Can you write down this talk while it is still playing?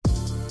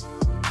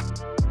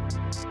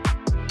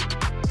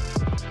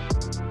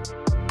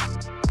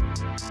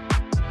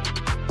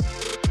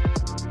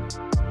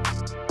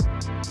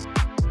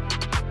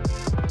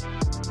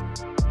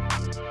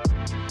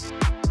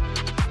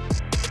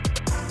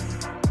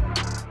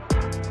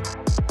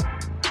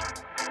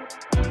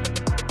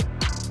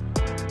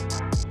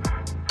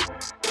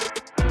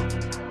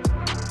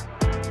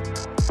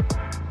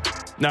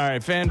All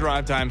right, Fan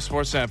Drive Time,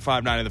 Sportsnet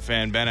 590 The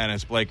Fan, Ben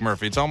Ennis, Blake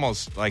Murphy. It's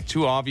almost like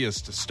too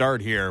obvious to start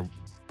here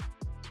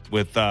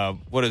with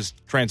what has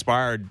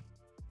transpired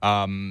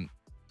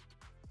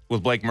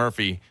with Blake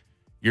Murphy.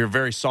 You're a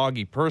very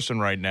soggy person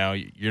right now.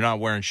 You're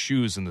not wearing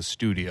shoes in the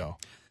studio.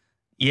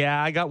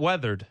 Yeah, I got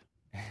weathered.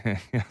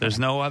 There's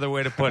no other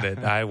way to put it.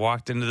 I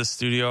walked into the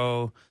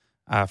studio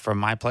from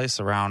my place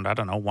around,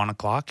 1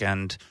 o'clock,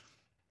 and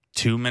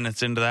 2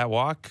 minutes into that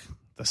walk,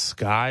 the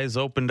skies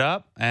opened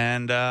up,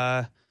 and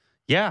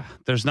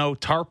there's no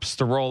tarps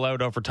to roll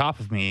out over top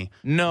of me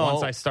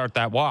once I start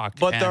that walk.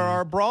 But there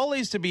are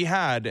brawlies to be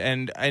had,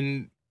 and I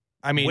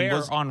mean...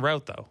 Where en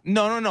route, though?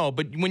 No.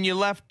 But when you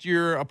left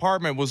your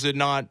apartment, was it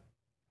not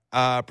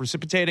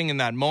precipitating in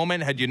that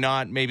moment? Had you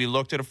not maybe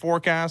looked at a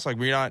forecast? Like,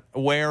 were you not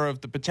aware of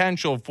the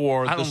potential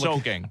for the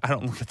soaking? I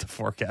don't look at the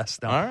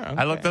forecast, no. All right,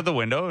 okay. I looked at the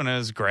window, and it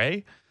was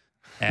gray,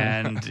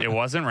 and it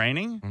wasn't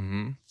raining.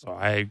 Mm-hmm. So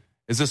I...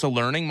 Is this a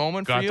learning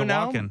moment for you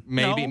now? Walking.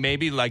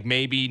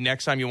 Maybe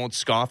next time you won't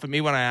scoff at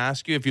me when I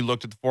ask you if you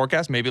looked at the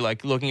forecast. Maybe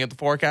like looking at the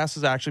forecast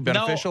is actually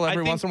beneficial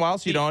every once in a while,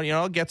 so you don't,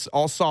 it gets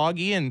all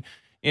soggy and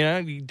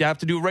you have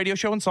to do a radio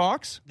show in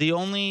socks. The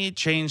only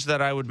change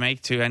that I would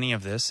make to any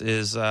of this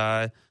is,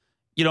 I've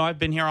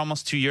been here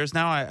almost 2 years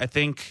now. I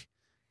think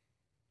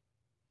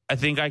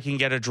I can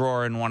get a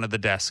drawer in one of the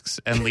desks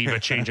and leave a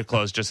change of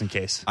clothes just in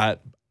case.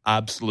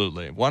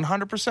 Absolutely.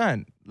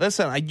 100%.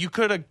 Listen, you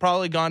could have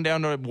probably gone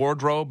down to a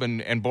wardrobe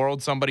and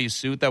borrowed somebody's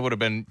suit that would have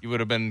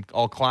been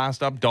all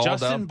classed up, dolled up.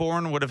 Justin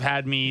Bourne would have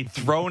had me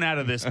thrown out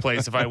of this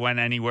place if I went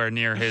anywhere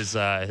near his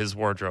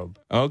wardrobe.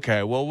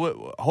 Okay.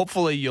 Well,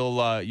 hopefully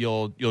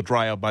you'll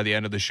dry out by the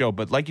end of the show.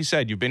 But like you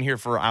said, you've been here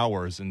for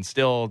hours and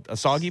still a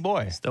soggy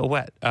boy. Still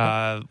wet.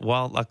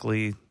 Well,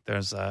 luckily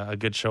there's a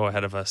good show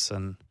ahead of us,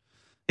 and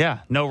yeah,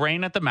 no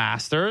rain at the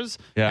Masters.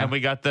 Yeah. And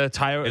we got the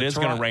tire. It is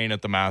going to rain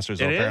at the Masters,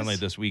 apparently,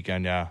 this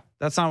weekend, yeah.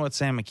 That's not what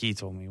Sam McKee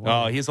told me.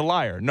 Oh, he's a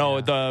liar. No,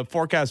 the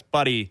forecast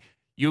buddy,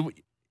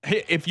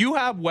 if you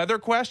have weather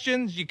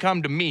questions, you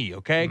come to me,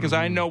 okay? Because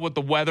I know what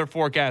the weather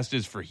forecast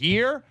is for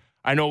here.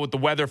 I know what the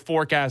weather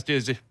forecast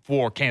is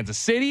for Kansas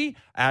City.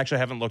 I actually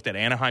haven't looked at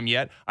Anaheim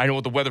yet. I know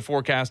what the weather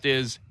forecast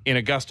is in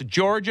Augusta,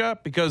 Georgia,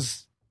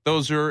 because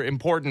those are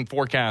important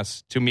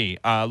forecasts to me.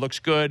 Looks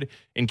good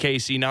in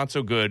KC, not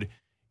so good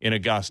in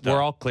Augusta.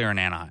 We're all clear in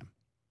Anaheim.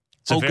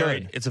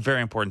 Good. It's a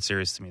very important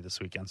series to me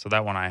this weekend, so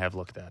that one I have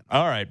looked at.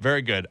 All right,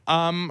 very good.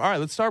 All right,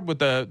 let's start with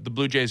the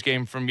Blue Jays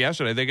game from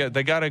yesterday.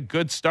 They got a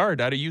good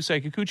start out of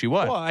Yusei Kikuchi.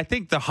 What? Well, I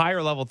think the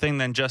higher level thing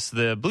than just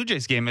the Blue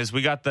Jays game is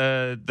we got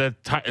the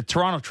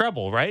Toronto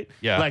treble, right?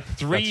 Yeah, like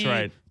that's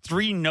right.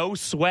 three no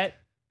sweat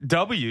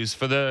W's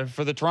for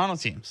the Toronto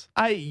teams.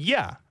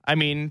 I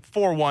mean,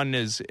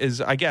 4-1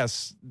 is I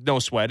guess no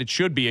sweat. It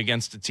should be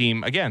against a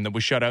team again that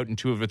was shut out in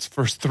 2 of its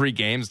first 3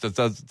 games. That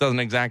doesn't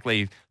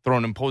exactly throw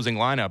an imposing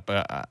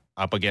lineup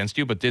up against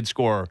you, but did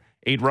score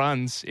 8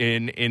 runs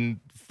in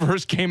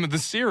first game of the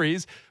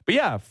series. But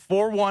yeah,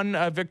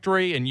 4-1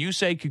 victory, and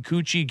Yusei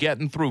Kikuchi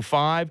getting through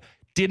 5.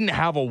 Didn't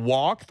have a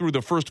walk through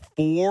the first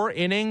 4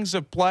 innings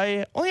of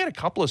play. Only had a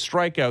couple of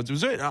strikeouts. It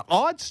was an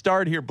odd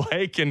start here,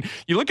 Blake. And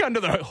you look under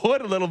the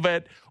hood a little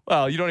bit.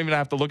 Well, you don't even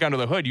have to look under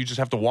the hood. You just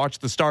have to watch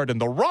the start and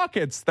the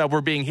rockets that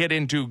were being hit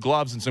into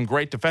gloves and some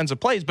great defensive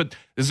plays. But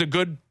this is a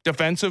good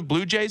defensive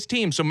Blue Jays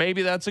team, so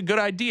maybe that's a good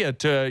idea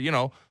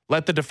to,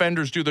 let the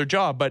defenders do their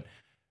job. But,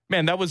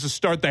 man, that was a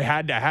start they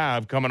had to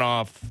have coming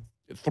off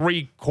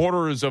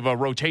 3/4 of a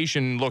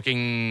rotation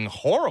looking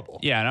horrible.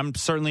 Yeah, and I'm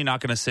certainly not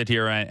going to sit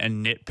here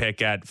and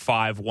nitpick at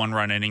 5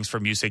 one-run innings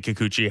from Yusei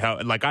Kikuchi.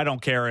 I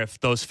don't care if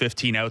those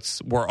 15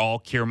 outs were all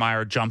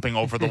Kiermaier jumping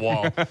over the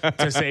wall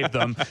to save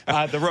them.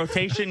 The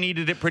rotation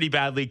needed it pretty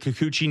badly.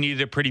 Kikuchi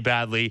needed it pretty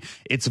badly.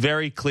 It's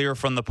very clear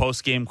from the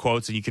post-game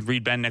quotes, and you can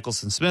read Ben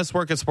Nicholson-Smith's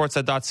work at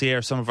sportsnet.ca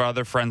or some of our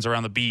other friends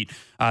around the beat.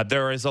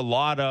 There is a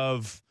lot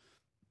of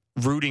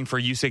rooting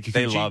for Yusei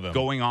Kikuchi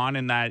going on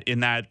in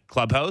that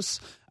clubhouse.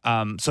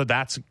 So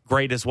that's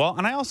great as well.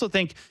 And I also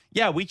think,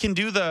 we can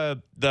do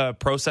the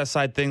process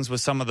side things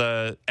with some of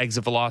the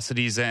exit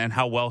velocities and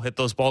how well hit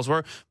those balls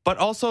were. But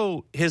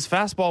also his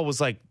fastball was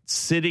like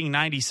sitting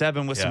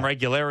 97 with some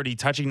regularity,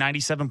 touching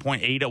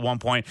 97.8 at one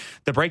point.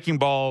 The breaking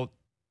ball,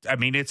 I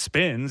mean, it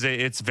spins.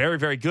 It's very,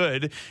 very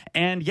good.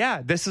 And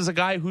this is a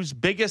guy whose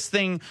biggest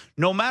thing,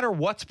 no matter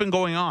what's been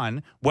going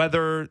on,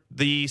 whether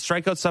the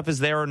strikeout stuff is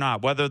there or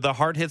not, whether the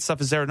hard hit stuff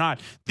is there or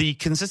not, the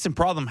consistent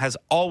problem has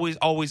always,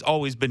 always,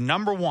 always been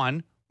number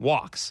one,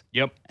 walks.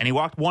 Yep. And he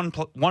walked one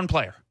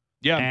player.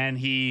 Yeah. And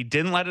he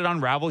didn't let it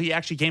unravel. He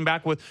actually came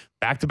back with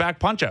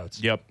back-to-back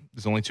punch-outs. Yep.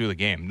 There's only 2 of the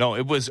game. No,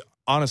 it was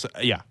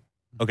honestly,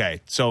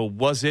 Okay, so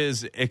was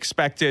his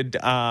expected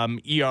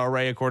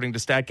ERA, according to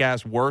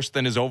StatCast, worse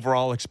than his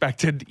overall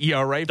expected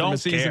ERA from a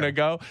season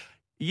ago?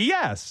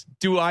 Yes.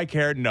 Do I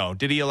care? No.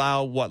 Did he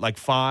allow,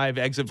 5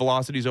 exit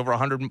velocities over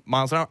 100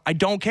 miles an hour? I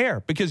don't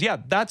care because,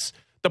 that's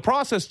the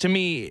process to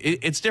me,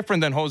 it's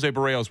different than Jose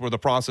Barrios, where the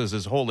process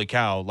is holy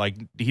cow. Like,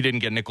 he didn't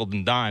get nickel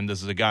and dime.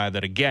 This is a guy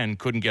that, again,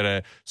 couldn't get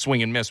a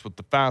swing and miss with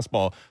the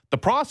fastball. The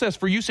process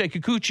for Yusei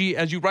Kikuchi,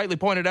 as you rightly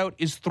pointed out,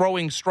 is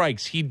throwing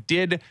strikes. He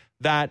did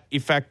that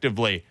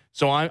effectively.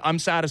 So I'm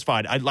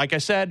satisfied. Like I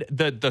said,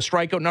 the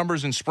strikeout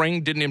numbers in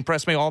spring didn't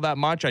impress me all that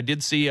much. I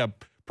did see a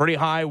pretty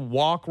high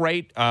walk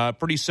rate,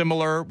 pretty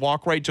similar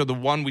walk rate to the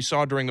one we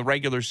saw during the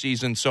regular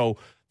season. So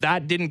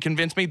that didn't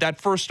convince me.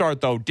 That first start,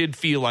 though, did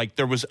feel like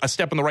there was a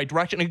step in the right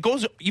direction. It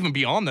goes even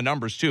beyond the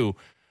numbers, too.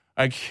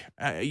 Like,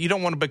 you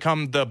don't want to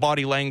become the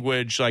body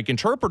language, like,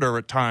 interpreter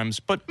at times.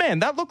 But, man,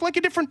 that looked like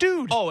a different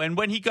dude. Oh, and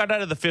when he got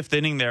out of the fifth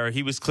inning there,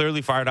 he was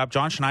clearly fired up.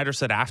 John Schneider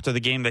said after the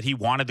game that he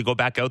wanted to go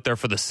back out there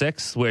for the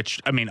sixth, which,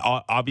 I mean,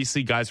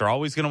 obviously guys are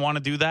always going to want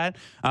to do that.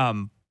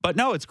 But,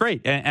 no, it's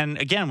great. And,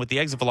 again, with the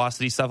exit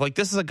velocity stuff, like,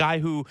 this is a guy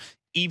who,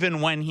 even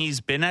when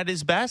he's been at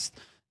his best,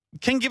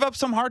 can give up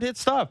some hard hit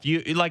stuff.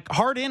 You like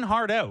hard in,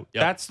 hard out.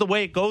 Yep. That's the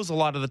way it goes a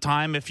lot of the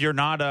time if you're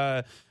not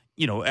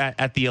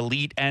at the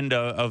elite end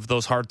of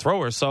those hard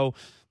throwers. So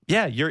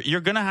yeah, you're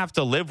gonna have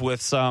to live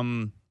with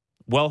some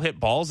well hit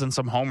balls and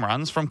some home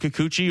runs from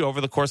Kikuchi over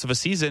the course of a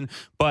season.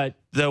 But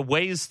the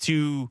ways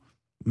to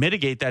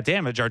mitigate that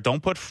damage are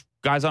don't put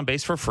guys on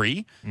base for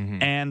free,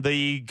 and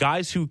the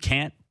guys who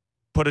can't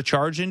put a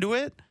charge into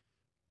it,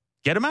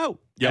 get them out.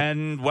 Yep.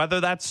 And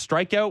whether that's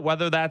strikeout,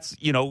 whether that's,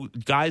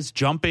 guys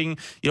jumping,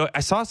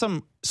 I saw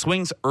some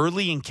swings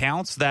early in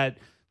counts that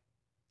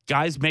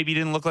guys maybe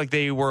didn't look like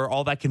they were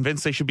all that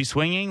convinced they should be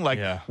swinging. Like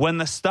when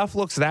the stuff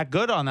looks that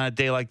good on that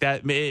day like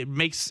that, it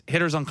makes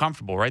hitters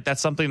uncomfortable, right?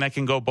 That's something that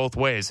can go both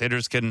ways.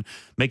 Hitters can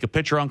make a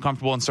pitcher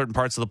uncomfortable in certain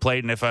parts of the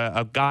plate. And if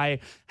a guy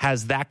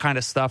has that kind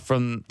of stuff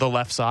from the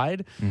left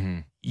side,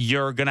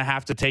 you're going to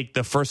have to take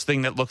the first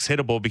thing that looks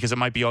hittable because it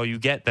might be all you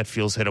get that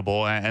feels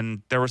hittable.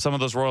 And there were some of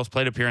those Royals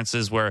plate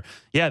appearances where,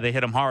 they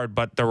hit him hard,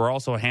 but there were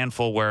also a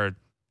handful where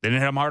they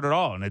didn't hit him hard at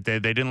all, and they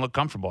didn't look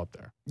comfortable up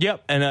there.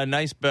 Yep, and a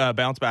nice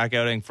bounce back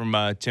outing from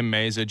Tim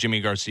Mesa. Jimmy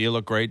Garcia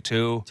looked great,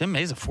 too. Tim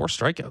Mesa, 4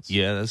 strikeouts.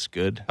 Yeah, that's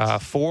good.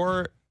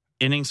 4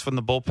 innings from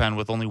the bullpen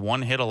with only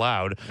 1 hit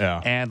allowed.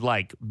 Yeah. And,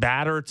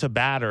 batter to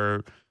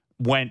batter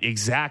went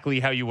exactly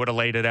how you would have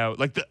laid it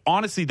out.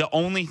 Honestly, the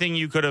only thing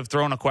you could have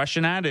thrown a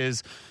question at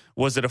is,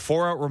 was it a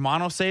 4-out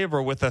Romano save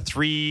or with a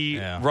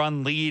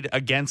 3-run lead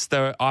against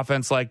the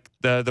offense like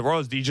the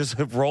Royals? Do you just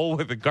roll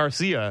with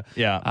Garcia?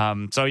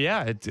 Yeah.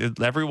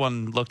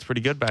 Everyone looked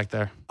pretty good back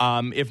there.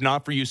 If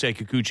not for Yusei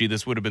Kikuchi,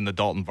 this would have been the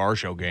Dalton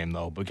Varsho game,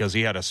 though, because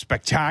he had a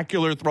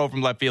spectacular throw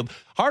from left field.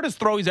 Hardest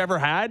throw he's ever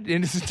had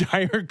in his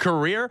entire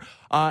career,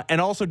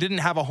 and also didn't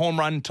have a home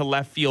run to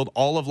left field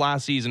all of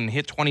last season,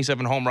 hit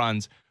 27 home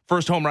runs.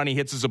 First home run he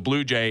hits as a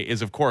Blue Jay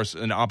is, of course,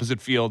 an opposite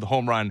field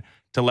home run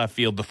to left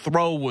field. The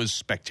throw was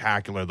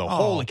spectacular, though.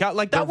 Holy cow.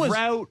 That was...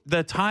 route,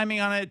 the timing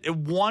on it,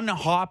 1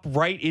 hop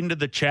right into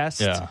the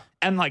chest.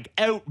 And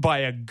out by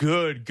a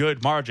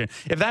good margin.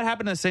 If that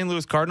happened in the St.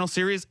 Louis Cardinals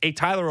series, a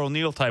Tyler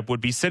O'Neill type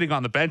would be sitting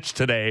on the bench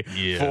today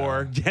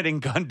for getting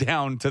gunned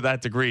down to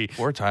that degree.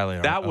 Poor Tyler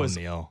O'Neill. That was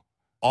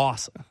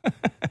awesome.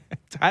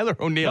 Tyler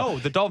O'Neill. No,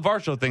 the Dalton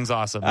Varsho thing's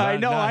awesome. I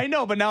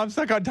know, but now I'm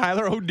stuck on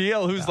Tyler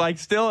O'Neill, who's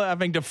still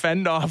having to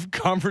fend off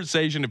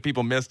conversation if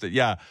people missed it.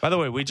 Yeah. By the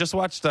way, we just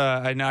watched,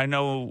 I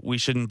know we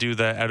shouldn't do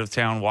the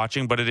out-of-town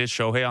watching, but it is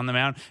Shohei on the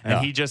mound,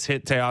 and he just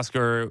hit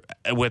Teoscar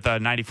with a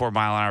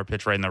 94-mile-an-hour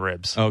pitch right in the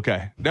ribs.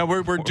 Okay. Now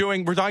we're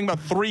talking about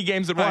 3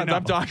 games at once.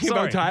 I'm talking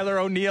about Tyler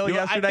O'Neill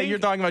yesterday. You're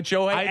talking about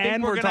Shohei,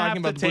 and we're talking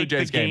about the Blue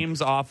Jays game.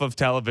 Games off of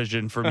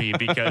television for me,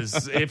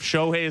 because if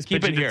Shohei is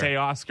pitching to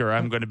Teoscar,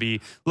 I'm going to be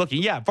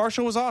looking. Yeah,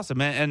 Varsho was awesome,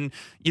 and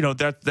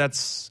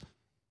that's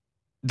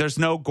there's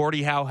no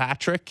Gordie Howe hat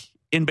trick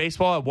in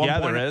baseball. At one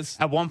point, there is.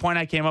 At one point,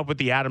 I came up with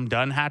the Adam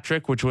Dunn hat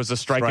trick, which was a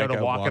strikeout,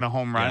 a walk, and a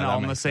home run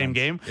all in the same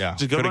game. Yeah,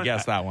 could have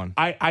guessed that one.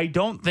 I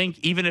don't think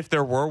even if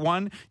there were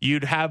one,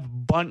 you'd have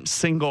bunt,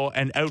 single,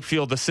 and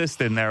outfield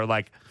assist in there.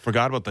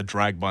 Forgot about the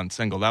drag bunt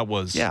single. That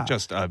was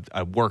just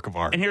a work of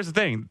art. And here's the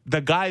thing: the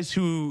guys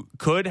who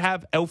could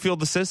have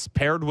outfield assists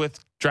paired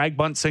with drag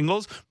bunt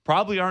singles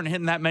probably aren't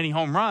hitting that many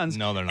home runs.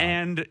 No, they're not.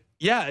 And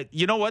yeah,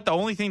 you know what? The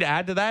only thing to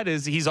add to that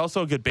is he's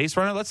also a good base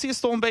runner. Let's see a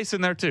stolen base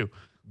in there too.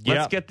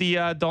 Let's get the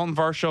Dalton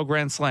Varsho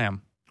grand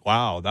slam.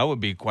 Wow, that would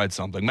be quite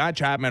something. Matt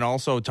Chapman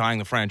also tying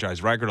the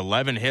franchise record,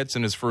 11 hits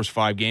in his first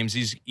 5 games.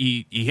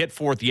 He hit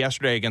 4th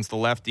yesterday against the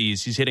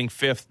lefties. He's hitting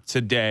 5th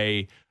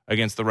today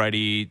against the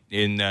righty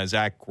in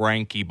Zach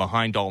Greinke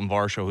behind Dalton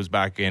Varsho, who's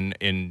back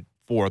in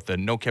 4th,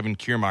 and no Kevin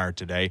Kiermaier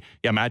today.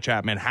 Yeah, Matt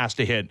Chapman has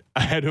to hit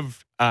ahead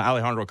of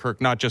Alejandro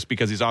Kirk, not just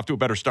because he's off to a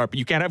better start, but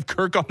you can't have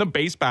Kirk on the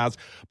base paths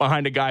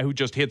behind a guy who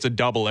just hits a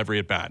double every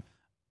at bat.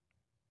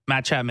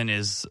 Matt Chapman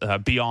is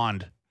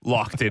beyond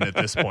locked in at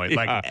this point.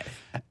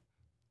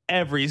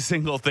 Every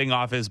single thing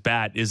off his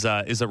bat is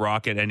a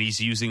rocket, and he's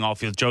using all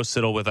field. Joe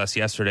Siddle with us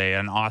yesterday,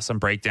 an awesome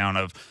breakdown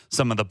of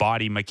some of the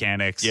body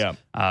mechanics. Yeah.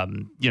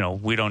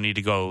 We don't need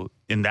to go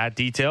in that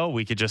detail.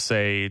 We could just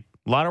say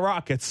a lot of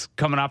rockets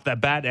coming off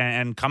that bat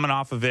and coming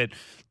off of it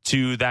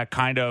to that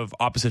kind of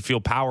opposite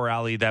field power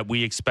alley that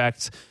we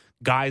expect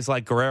guys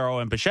like Guerrero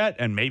and Bichette,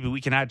 and maybe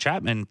we can add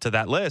Chapman to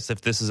that list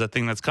if this is a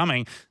thing that's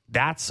coming.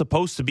 That's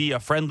supposed to be a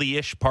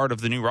friendly-ish part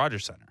of the new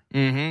Rogers Center.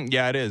 Mm-hmm.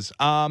 Yeah, it is.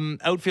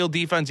 Outfield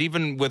defense,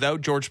 even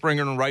without George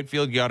Springer in right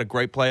field, you got a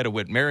great play to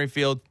Whit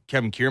Merrifield.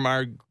 Kevin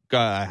Kiermaier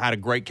had a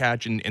great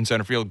catch in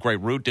center field, great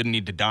route, didn't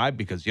need to dive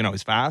because,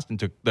 he's fast and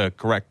took the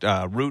correct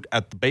route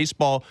at the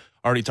baseball.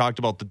 Already talked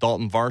about the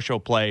Dalton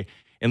Varsho play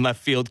in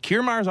left field.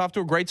 Kiermaier's off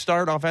to a great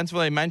start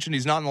offensively. I mentioned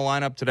he's not in the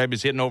lineup today, but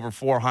he's hitting over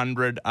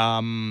 400.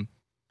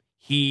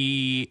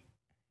 He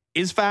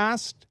is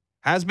fast,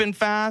 has been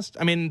fast.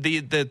 I mean,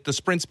 the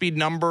sprint speed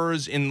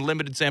numbers in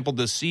limited sample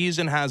this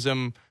season has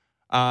him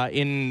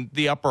in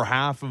the upper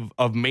half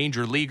of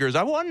major leaguers.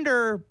 I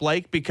wonder,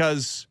 Blake,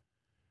 because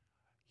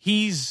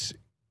he's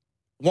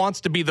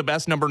wants to be the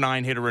best number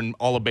 9 hitter in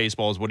all of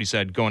baseball is what he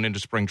said going into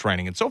spring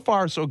training. And so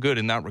far, so good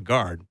in that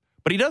regard.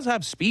 But he does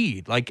have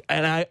speed.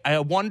 And I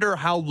wonder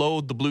how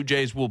low the Blue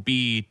Jays will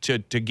be to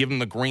give him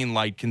the green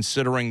light,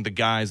 considering the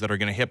guys that are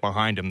going to hit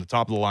behind him. The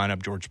top of the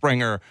lineup, George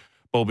Springer,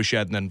 Bo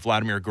Bichette, and then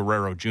Vladimir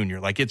Guerrero Jr.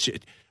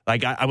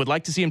 I would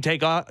like to see him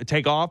take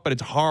off, but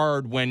it's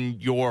hard when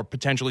you're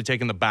potentially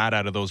taking the bat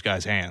out of those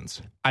guys'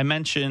 hands. I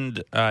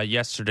mentioned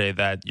yesterday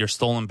that your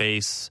stolen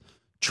base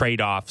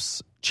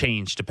trade-offs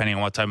change depending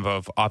on what type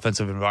of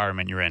offensive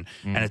environment you're in.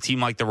 And a team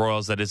like the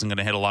Royals that isn't going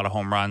to hit a lot of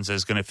home runs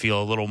is going to feel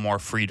a little more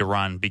free to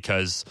run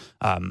because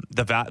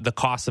the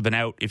cost of an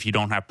out if you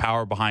don't have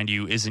power behind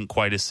you isn't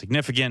quite as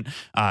significant.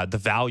 The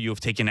value of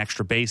taking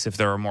extra base if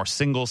there are more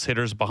singles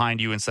hitters behind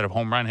you instead of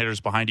home run hitters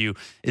behind you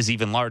is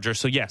even larger.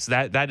 So yes,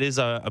 that is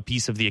a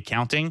piece of the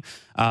accounting.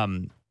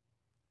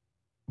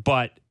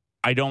 But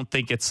I don't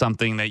think it's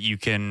something that you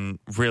can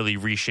really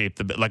reshape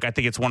I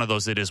think it's one of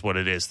those it is what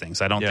it is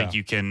things. I don't think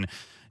you can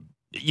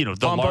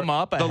bump him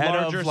up the ahead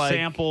larger of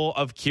sample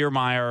of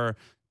Kiermaier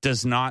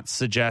does not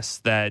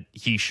suggest that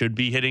he should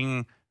be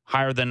hitting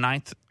higher than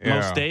 9th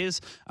most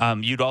days.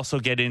 You'd also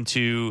get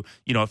into,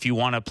 if you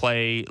want to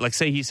play, like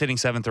say he's hitting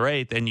 7th or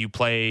 8th and you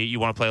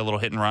want to play a little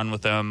hit and run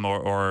with him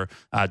or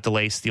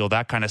delay steal,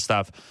 that kind of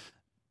stuff.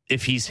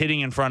 If he's hitting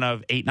in front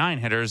of 8-9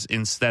 hitters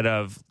instead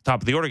of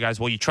top of the order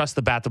guys, well, you trust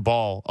the bat to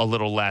ball a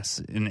little less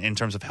in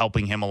terms of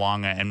helping him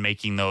along and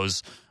making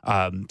those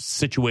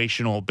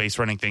situational base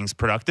running things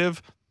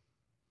productive.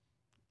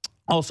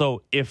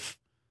 Also, if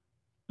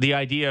the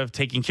idea of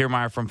taking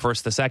Kiermaier from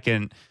first to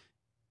second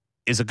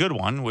is a good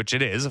one, which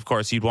it is, of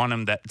course, you'd want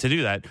him to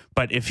do that.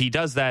 But if he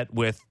does that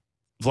with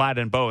Vlad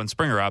and Bo and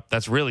Springer up,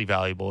 that's really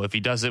valuable. If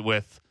he does it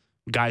with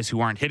guys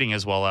who aren't hitting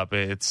as well up,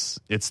 it's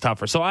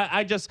tougher. So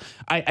I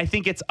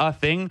think it's a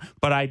thing,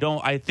 but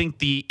I think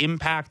the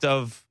impact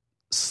of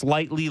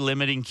slightly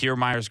limiting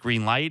Kiermaier's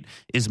green light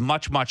is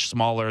much, much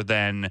smaller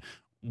than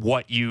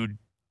what you'd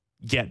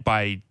get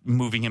by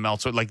moving him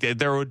elsewhere. Like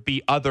there would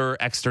be other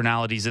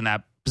externalities in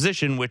that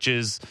position, which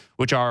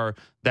are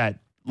that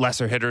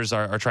lesser hitters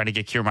are trying to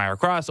get Kiermaier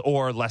across,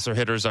 or lesser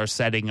hitters are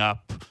setting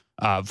up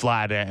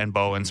Vlad and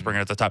Bo and Springer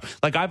at the top.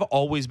 Like I've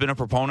always been a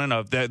proponent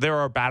of there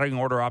are batting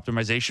order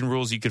optimization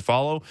rules you could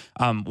follow.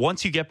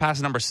 Once you get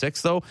past number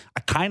 6, though,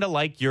 I kind of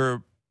like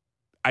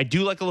I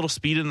do like a little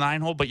speed in the 9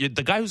 hole, but you're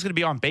the guy who's going to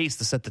be on base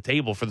to set the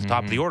table for the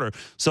top of the order.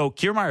 So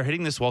Kiermaier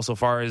hitting this well so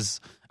far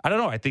is, I don't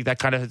know. I think that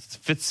kind of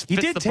fits. He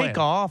did the take plan.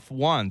 off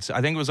once.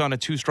 I think it was on a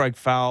 2-strike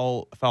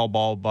foul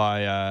ball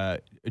by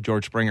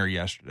George Springer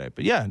yesterday.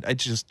 But yeah,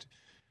 it's just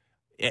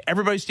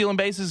everybody's stealing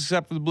bases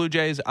except for the Blue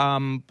Jays.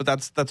 But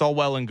that's all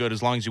well and good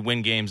as long as you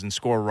win games and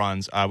score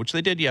runs, which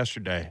they did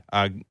yesterday.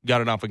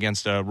 Got enough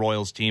against a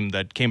Royals team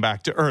that came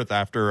back to earth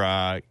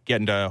after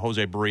getting to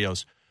Jose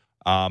Barrios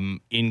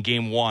in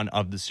Game 1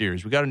 of the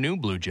series. We got a new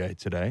Blue Jay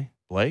today,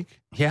 Blake.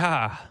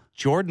 Yeah,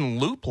 Jordan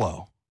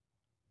Luplow.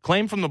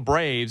 Claimed from the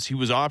Braves, he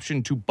was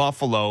optioned to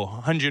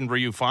Buffalo. Hyun-Jin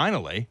Ryu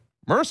finally,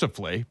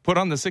 mercifully, put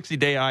on the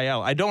 60-day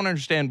IL. I don't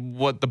understand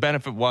what the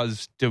benefit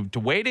was to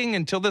waiting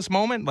until this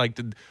moment. Like,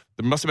 there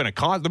must have been a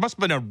cause. There must have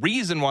been a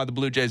reason why the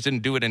Blue Jays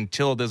didn't do it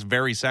until this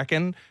very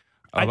second.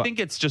 I think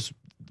it's just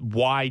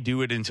why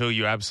do it until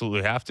you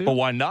absolutely have to? But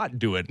why not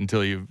do it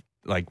until you,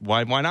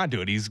 why not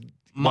do it?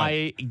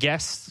 My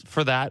guess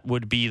for that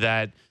would be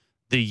that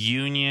the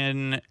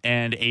union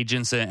and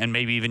agents and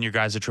maybe even your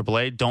guys at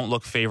AAA don't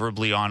look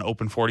favorably on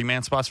open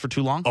 40-man spots for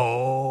too long.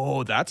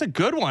 Oh, that's a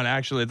good one,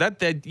 actually.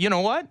 That you know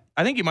what?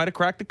 I think you might have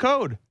cracked the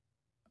code.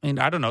 I mean,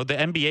 I don't know. The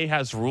NBA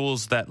has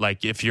rules that,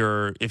 like, if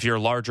your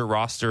larger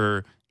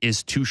roster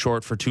is too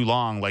short for too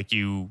long, like,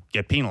 you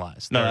get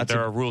penalized. There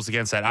are rules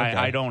against that. Okay.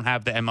 I don't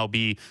have the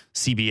MLB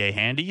CBA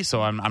handy,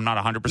 so I'm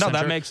not 100% sure. No,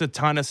 that makes a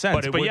ton of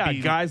sense. But yeah,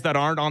 guys that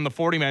aren't on the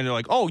 40-man, they're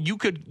like, oh, you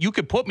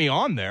could put me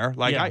on there.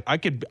 Like, yeah.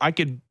 I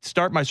could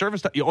start my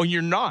service. Oh,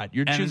 you're not.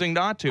 You're choosing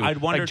not to. I'd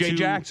wonder like Jay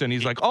Jackson.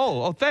 He's like,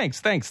 oh,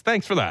 thanks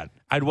for that.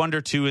 I'd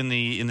wonder too in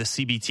the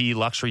CBT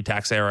luxury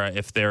tax era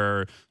if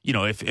they're,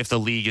 if the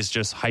league is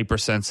just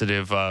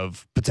hypersensitive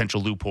of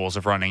potential loopholes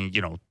of running,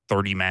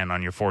 30 men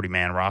on your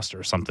 40-man roster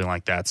or something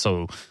like that.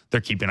 So they're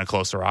keeping a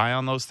closer eye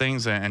on those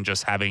things, and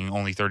just having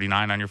only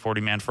 39 on your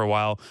 40-man for a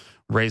while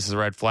raises a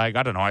red flag.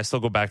 I don't know. I still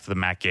go back to the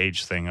Matt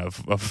Gage thing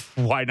of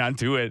why not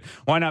do it?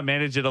 Why not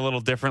manage it a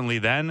little differently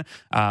then?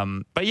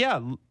 But yeah,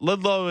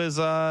 Ludlow is,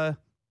 I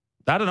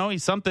don't know.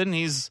 He's something.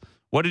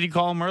 What did he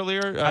call him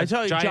earlier? I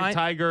tell you, giant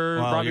tiger,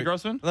 Robbie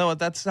Grossman? No,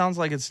 that sounds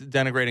like it's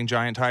denigrating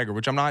giant tiger,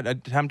 which I'm not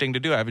attempting to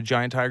do. I have a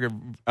giant tiger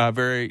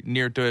very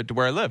near to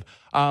where I live.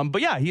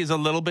 But yeah, he is a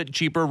little bit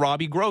cheaper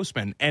Robbie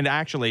Grossman. And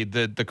actually,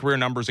 the career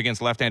numbers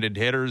against left-handed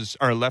hitters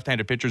or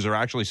left-handed pitchers are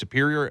actually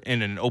superior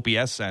in an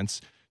OPS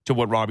sense to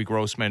what Robbie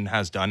Grossman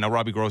has done. Now,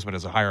 Robbie Grossman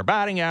has a higher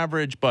batting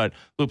average, but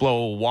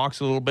Luplow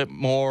walks a little bit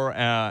more,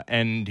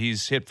 and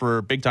he's hit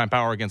for big-time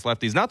power against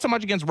lefties. Not so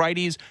much against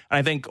righties, and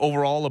I think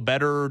overall a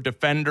better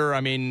defender. I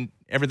mean,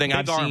 everything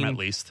I've seen. Big arm, at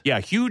least. Yeah,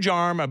 huge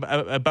arm,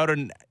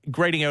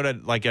 grading out at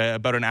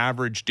about an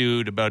average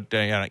dude, about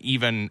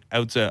even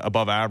outs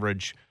above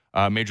average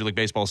Major League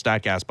Baseball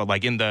StatCast, but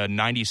like in the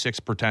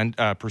 96th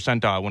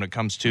percentile when it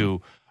comes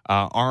to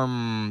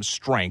arm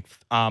strength.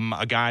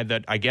 A guy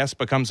that I guess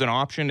becomes an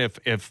option if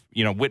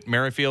Whit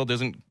Merrifield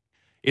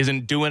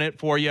isn't doing it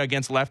for you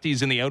against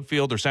lefties in the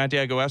outfield, or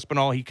Santiago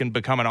Espinal. He can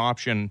become an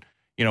option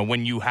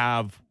when you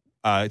have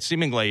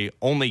seemingly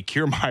only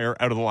Kiermaier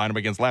out of the lineup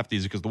against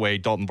lefties, because the way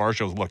Dalton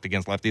Varsho's looked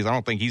against lefties, I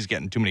don't think he's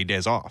getting too many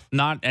days off.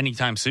 Not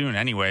anytime soon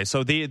anyway.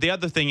 So the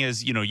other thing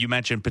is, you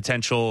mentioned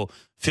potential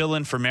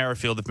fill-in for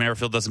Merrifield if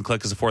Merrifield doesn't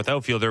click as a fourth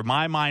outfielder.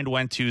 My mind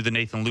went to the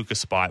Nathan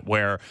Lucas spot,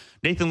 where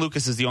Nathan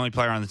Lucas is the only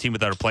player on the team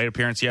without a plate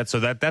appearance yet, so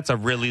that's a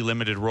really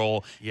limited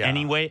role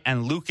anyway.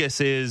 And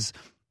Lucas is,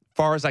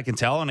 far as I can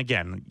tell, and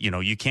again,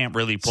 you can't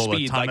really pull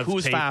speed, a ton like of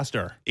who's tape.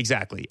 faster.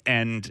 Exactly.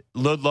 And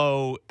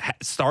Ludlow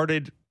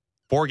started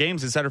 4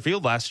 games in center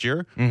field last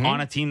year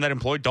on a team that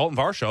employed Dalton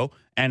Varsho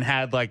and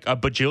had like a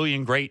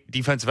bajillion great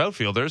defensive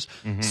outfielders.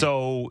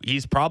 So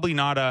he's probably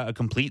not a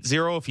complete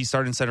zero if he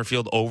started in center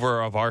field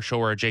over a Varsho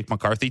or a Jake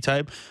McCarthy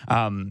type.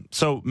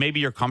 So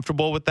maybe you're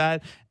comfortable with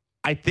that.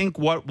 I think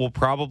what we'll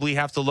probably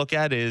have to look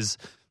at is,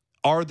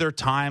 are there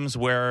times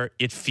where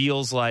it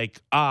feels like,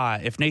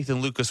 if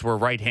Nathan Lucas were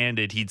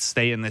right-handed, he'd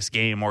stay in this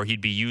game or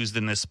he'd be used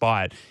in this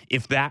spot?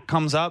 If that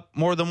comes up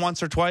more than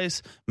once or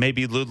twice,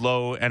 maybe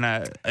Ludlow and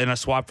a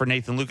swap for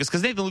Nathan Lucas,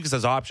 because Nathan Lucas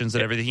has options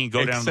and everything. He can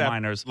go down to the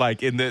minors.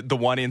 Like in the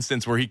one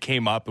instance where he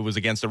came up, it was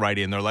against a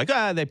righty, and they're like,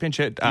 they pinch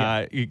hit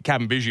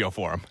Kevin Biggio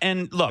for him.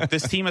 And look,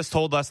 this team has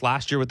told us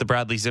last year with the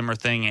Bradley Zimmer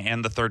thing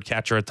and the third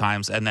catcher at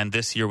times, and then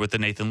this year with the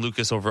Nathan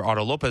Lucas over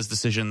Otto Lopez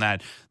decision,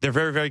 that they're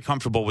very, very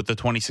comfortable with the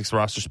 26th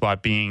roster spot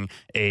being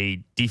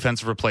a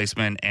defensive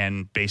replacement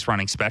and base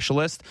running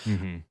specialist.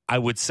 I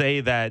would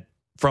say that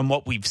from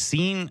what we've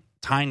seen,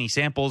 tiny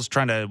samples,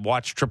 trying to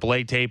watch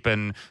AAA tape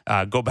and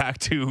go back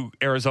to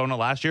Arizona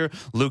last year,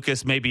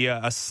 Lucas may be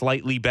a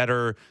slightly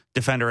better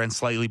defender and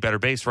slightly better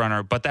base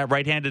runner, but that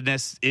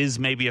right-handedness is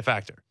maybe a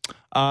factor.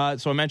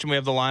 So I mentioned we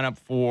have the lineup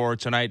for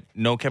tonight.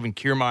 No Kevin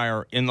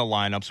Kiermaier in the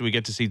lineup, so we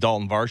get to see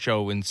Dalton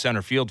Varsho in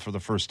center field for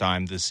the first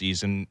time this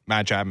season.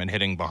 Matt Chapman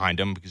hitting behind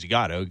him, because you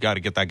got to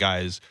get that guy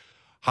as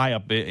high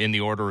up in the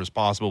order as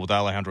possible, with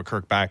Alejandro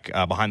Kirk back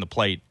behind the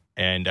plate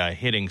and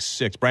hitting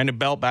 6. Brandon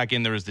Belt back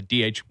in there as the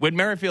DH. Whit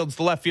Merrifield's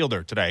the left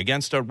fielder today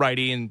against a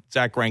righty, and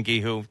Zach Greinke,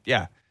 who,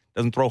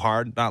 doesn't throw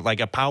hard, not like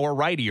a power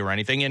righty or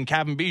anything, and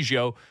Kevin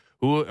Biggio,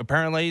 who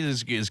apparently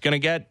is going to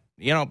get,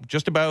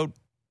 just about,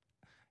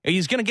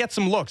 he's going to get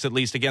some looks at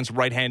least against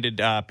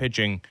right-handed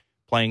pitching,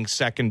 playing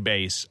second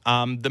base.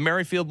 The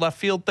Merrifield left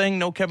field thing,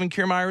 no Kevin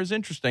Kiermaier, is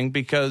interesting,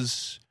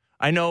 because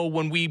I know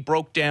when we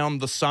broke down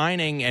the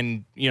signing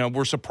and,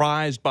 we're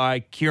surprised by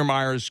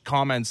Kiermaier's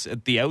comments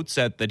at the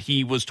outset that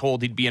he was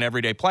told he'd be an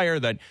everyday player,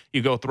 that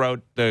you go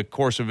throughout the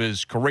course of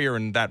his career,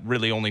 and that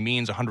really only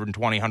means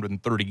 120,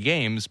 130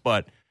 games.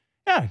 But,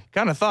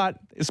 kind of thought,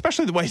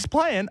 especially the way he's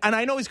playing. And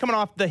I know he's coming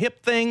off the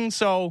hip thing,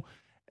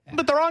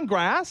 but they're on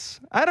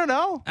grass. I don't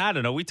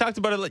know. We talked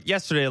about it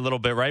yesterday a little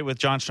bit, right, with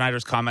John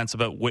Schneider's comments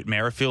about Whit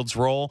Merrifield's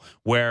role,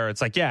 where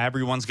it's like,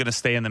 everyone's going to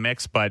stay in the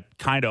mix, but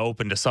kind of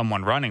open to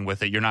someone running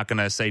with it. You're not going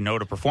to say no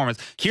to performance.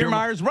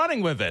 Kiermaier's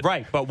running with it.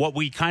 Right, but what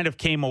we kind of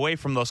came away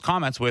from those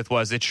comments with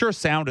was it sure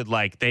sounded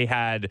like they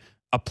had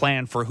a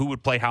plan for who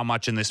would play how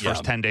much in this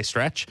first 10-day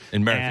stretch.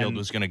 And Merrifield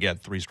was going to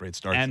get 3 straight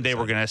starts. And they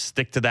were going to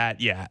stick to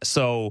that,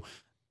 So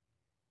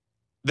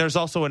there's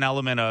also an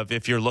element of,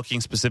 if you're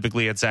looking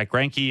specifically at Zach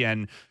Greinke,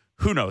 and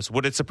who knows,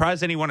 would it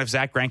surprise anyone if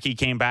Zach Greinke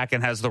came back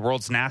and has the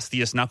world's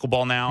nastiest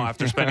knuckleball now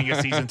after spending a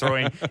season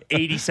throwing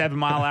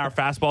 87-mile-an-hour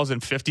fastballs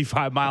and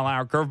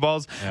 55-mile-an-hour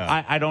curveballs?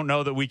 I don't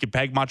know that we could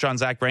peg much on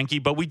Zach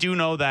Greinke, but we do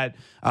know that,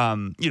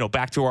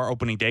 back to our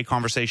opening day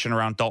conversation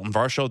around Dalton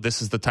Varsho,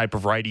 this is the type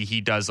of righty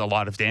he does a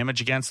lot of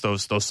damage against,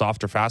 those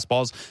softer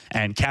fastballs.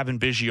 And Kevin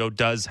Biggio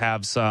does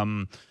have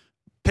some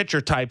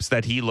pitcher types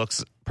that he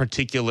looks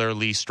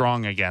particularly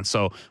strong against.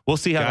 So we'll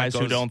see how guys that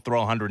goes. who don't throw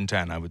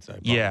 110, I would say.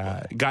 Probably.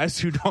 Yeah, guys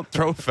who don't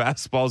throw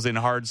fastballs in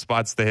hard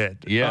spots to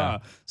hit. Yeah.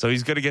 So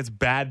he's good against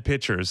bad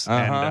pitchers.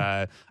 And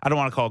I don't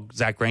want to call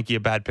Zach Greinke a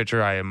bad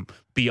pitcher. I am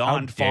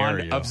beyond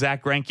fond of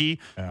Zach Greinke.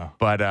 Yeah.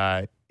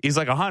 But he's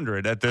like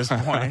 100 at this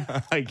point.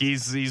 Like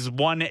he's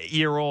 1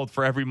 year old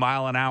for every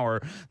mile an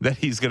hour that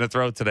he's going to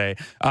throw today.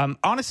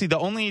 Honestly, the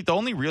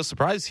only real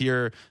surprise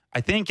here, I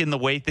think, in the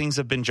way things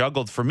have been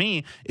juggled for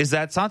me, is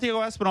that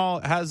Santiago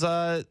Espinal has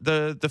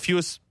the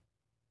fewest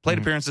plate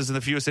appearances and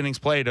the fewest innings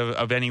played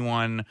of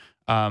anyone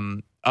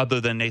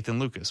other than Nathan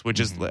Lucas, which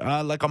is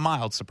like a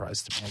mild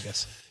surprise to me, I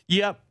guess.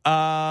 Yep.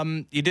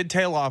 He did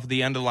tail off at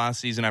the end of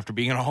last season after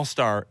being an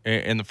all-star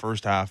in the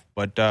first half.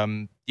 But,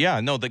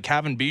 the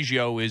Cavan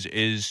Biggio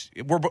is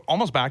we're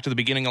almost back to the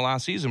beginning of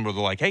last season where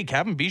they're like, hey,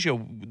 Cavan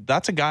Biggio,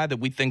 that's a guy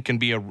that we think can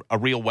be a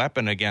real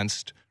weapon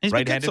against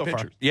right-handed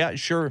pitchers. Far. Yeah,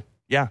 sure.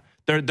 Yeah.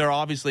 They're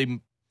obviously,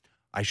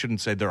 I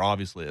shouldn't say there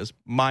obviously is.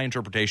 My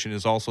interpretation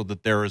is also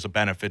that there is a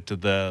benefit to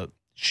the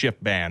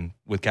shift ban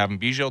with Cavan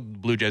Biggio. The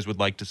Blue Jays would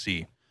like to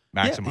see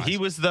maximize. Yeah, he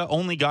was the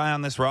only guy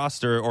on this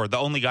roster, or the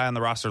only guy on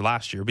the roster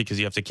last year, because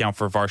you have to count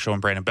for Varsho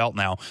and Brandon Belt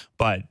now.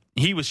 But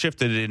he was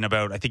shifted in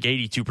about, I think,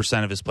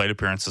 82% of his plate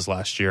appearances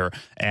last year,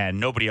 and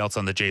nobody else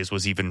on the Jays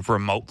was even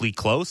remotely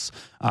close.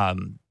 I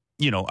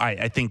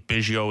think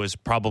Biggio is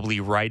probably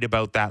right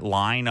about that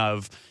line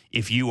of,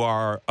 if you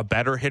are a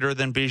better hitter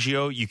than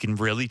Biggio, you can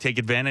really take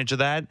advantage of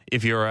that.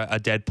 If you're a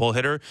dead pull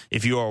hitter,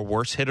 if you are a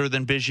worse hitter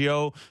than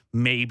Biggio,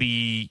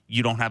 maybe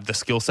you don't have the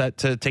skill set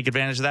to take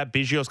advantage of that.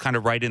 Biggio's kind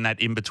of right in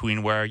that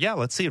in-between where,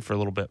 let's see it for a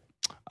little bit.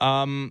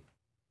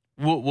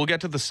 We'll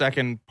get to the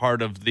second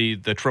part of the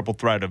triple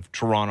threat of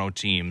Toronto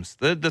teams.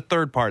 The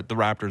third part, the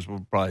Raptors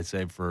will probably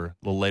save for a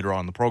little later on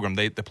in the program.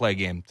 They play a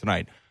game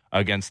tonight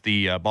against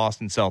the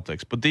Boston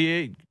Celtics. But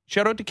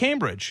shout out to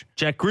Cambridge.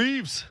 Jet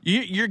Greaves.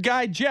 Your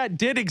guy Jet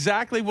did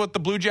exactly what the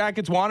Blue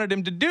Jackets wanted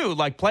him to do.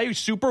 Like, play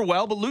super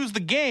well, but lose the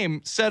game.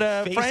 Set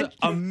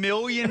a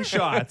million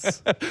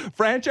shots.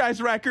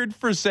 Franchise record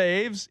for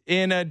saves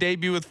in a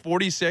debut with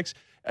 46.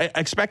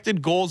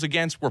 Expected goals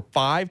against were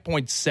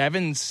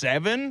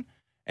 5.77,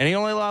 and he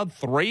only allowed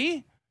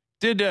 3.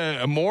 Did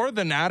a more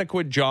than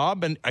adequate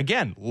job, and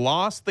again,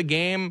 lost the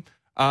game.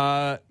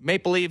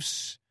 Maple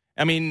Leafs,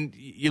 I mean,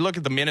 you look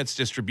at the minutes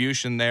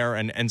distribution there,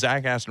 and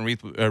Zach Aston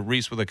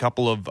Reese with a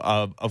couple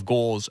of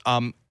goals.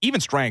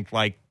 Even strength,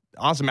 like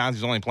Austin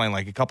Matthews only playing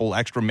like a couple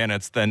extra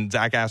minutes than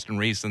Zach Aston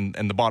Reese and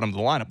the bottom of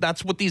the lineup.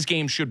 That's what these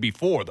games should be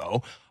for,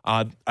 though.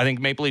 I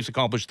think Maple Leafs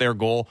accomplished their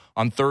goal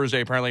on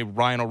Thursday. Apparently,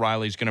 Ryan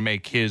O'Reilly is going to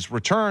make his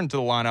return to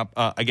the lineup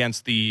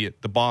against the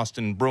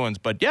Boston Bruins.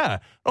 But yeah,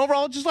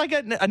 overall, just like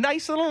a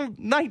nice little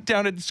night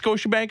down at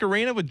Scotiabank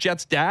Arena with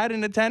Jet's dad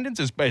in attendance,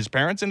 his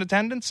parents in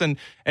attendance, and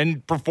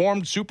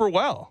performed super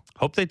well.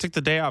 Hope they took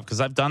the day off, because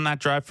I've done that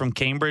drive from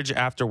Cambridge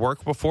after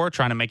work before,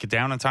 trying to make it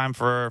down in time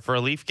for a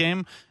Leaf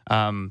game.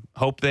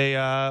 Hope they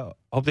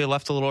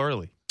left a little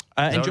early.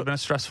 That would have been a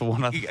stressful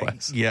one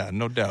otherwise. Yeah,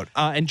 no doubt.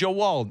 And Joe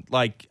Woll,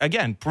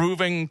 again,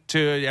 proving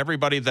to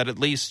everybody that at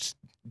least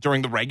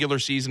during the regular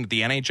season at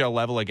the NHL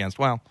level against,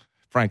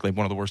 frankly,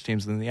 one of the worst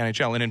teams in the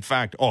NHL. And in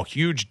fact,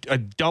 a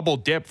double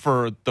dip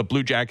for the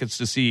Blue Jackets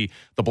to see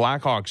the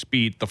Blackhawks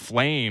beat the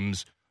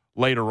Flames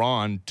later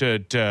on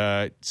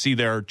to see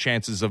their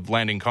chances of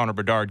landing Connor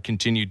Bedard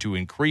continue to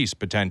increase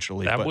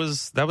potentially. That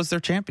was their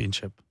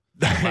championship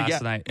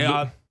last night.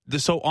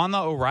 So on the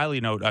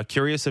O'Reilly note,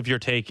 curious of your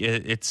take.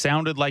 It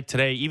sounded like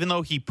today, even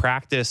though he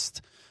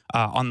practiced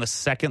on the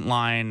second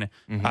line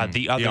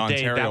the other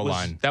day,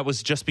 that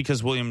was just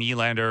because William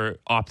Nylander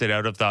opted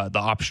out of the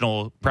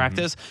optional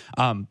practice.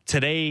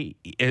 Today,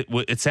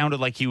 it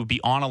sounded like he would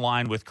be on a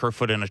line with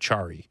Kerfoot and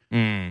Achari.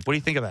 What do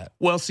you think of that?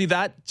 Well, see,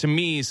 that to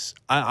me,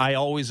 I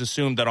always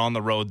assumed that on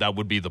the road that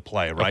would be the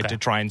play, right? Okay. To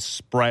try and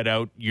spread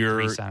out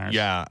your 3 centers.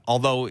 Yeah.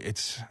 Although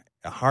it's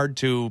hard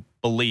to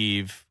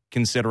believe,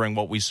 considering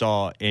what we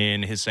saw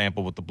in his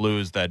sample with the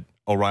Blues, that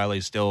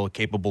O'Reilly's still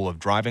capable of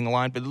driving a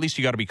line, but at least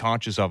you got to be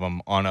conscious of him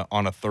on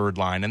a third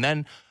line. And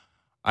then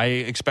I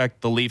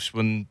expect the Leafs,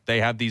 when they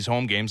have these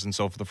home games, and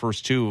so for the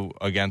first 2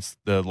 against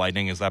the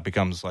Lightning, as that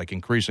becomes like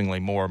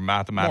increasingly more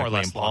mathematically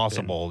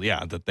impossible,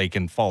 that they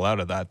can fall out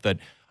of that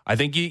I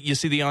think you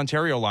see the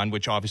Ontario line,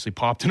 which obviously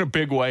popped in a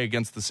big way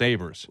against the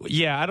Sabres.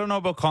 Yeah, I don't know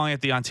about calling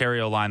it the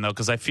Ontario line, though,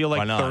 because I feel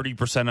like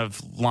 30% of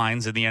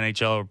lines in the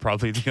NHL are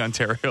probably the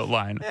Ontario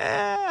line.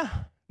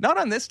 Not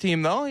on this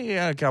team, though. You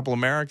got a couple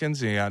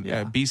Americans. You got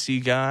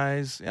BC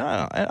guys.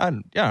 Yeah,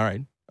 all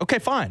right. Okay,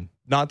 fine.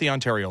 Not the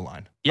Ontario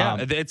line. Yeah,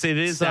 it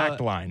is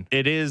stacked line.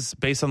 It is,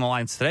 based on the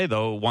lines today,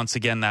 though, once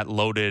again, that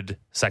loaded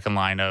second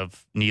line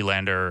of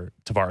Nylander,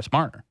 Tavares,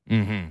 Marner.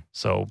 Mm-hmm.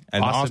 So,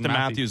 and Austin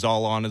Matthews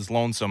all on his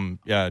lonesome,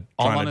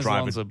 all on his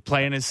lonesome,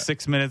 playing his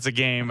 6 minutes a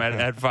game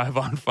at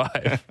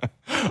 5-on-5.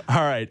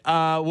 All right.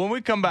 When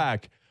we come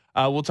back,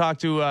 we'll talk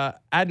to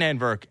Adnan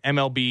Virk.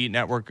 MLB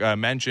Network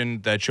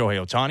mentioned that Shohei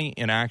Ohtani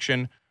in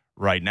action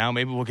right now.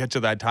 Maybe we'll get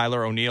to that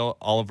Tyler O'Neill,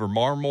 Oliver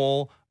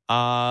Marmol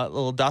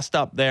little dust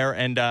up there,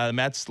 and the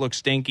Mets look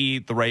stinky.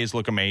 The Rays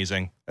look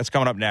amazing. That's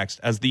coming up next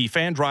as the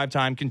Fan Drive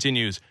Time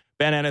continues.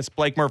 Ben Ennis,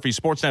 Blake Murphy,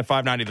 Sportsnet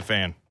 590 The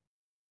Fan.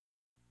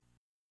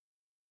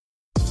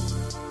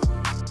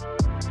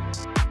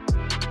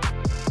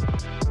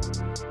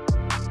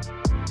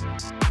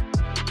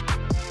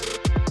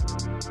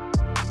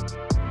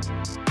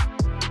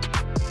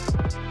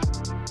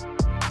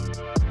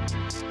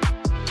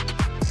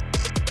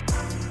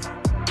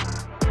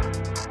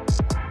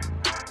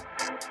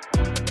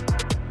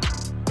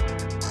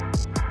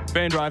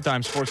 Fan Drive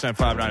Time, Sportsnet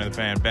 590 The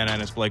Fan. Ben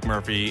Ennis, Blake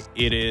Murphy.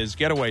 It is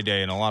getaway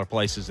day in a lot of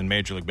places in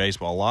Major League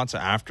Baseball. Lots of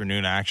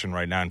afternoon action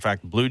right now. In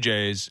fact, the Blue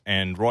Jays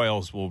and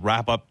Royals will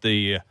wrap up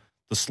the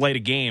slate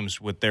of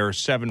games with their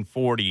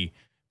 7:40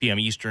 p.m.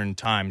 Eastern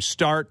time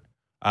start.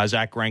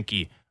 Zach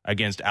Greinke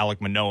against Alek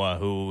Manoah,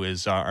 who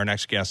is our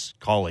next guest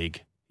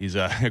colleague. He's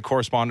a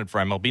correspondent for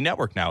MLB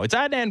Network now. It's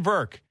Adnan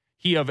Virk,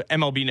 he of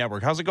MLB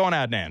Network. How's it going,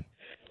 Adnan?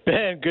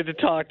 Ben, good to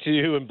talk to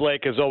you and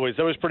Blake as always.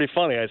 That was pretty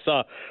funny. I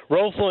saw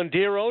Rolfo and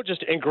Dero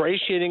just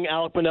ingratiating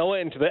Alek Manoah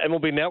into the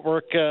MLB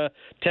Network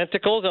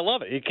tentacles. I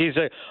love it. He's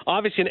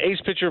obviously an ace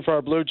pitcher for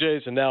our Blue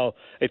Jays and now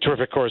a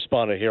terrific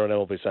correspondent here on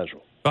MLB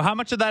Central. Well, how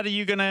much of that are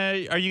you gonna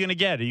get? Are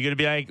you gonna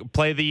be like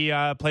play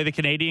the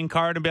Canadian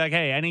card and be like,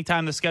 hey,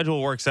 anytime the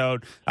schedule works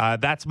out,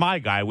 that's my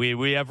guy.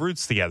 We have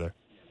roots together.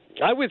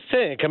 I would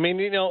think. I mean,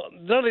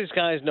 none of these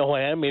guys know who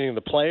I am, meaning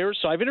the players.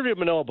 So I've interviewed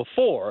Manoah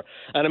before,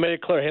 and I made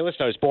it clear, hey,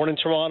 listen, I was born in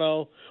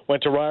Toronto,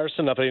 went to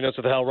Ryerson. Not that he knows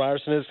what the hell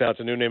Ryerson is. Now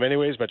it's a new name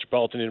anyways,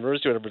 Metropolitan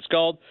University, whatever it's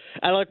called.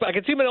 And I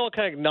can see Manoah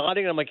kind of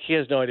nodding, and I'm like, he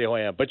has no idea who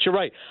I am. But you're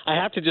right. I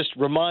have to just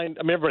remind,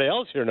 everybody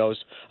else here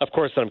knows, of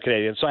course, that I'm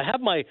Canadian. So I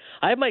have my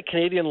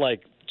Canadian,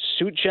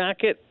 suit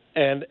jacket,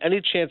 and any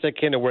chance I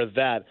can to wear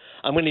that,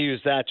 I'm going to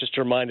use that just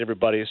to remind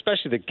everybody,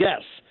 especially the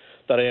guests,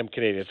 that I am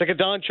Canadian. It's like a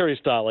Don Cherry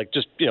style,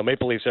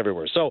 Maple Leafs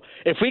everywhere. So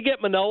if we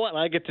get Manoah and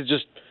I get to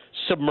just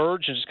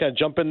submerge and just kind of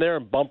jump in there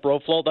and bump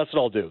Roflo, that's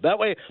what I'll do. That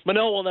way,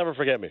 Manoah will never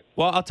forget me.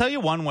 Well, I'll tell you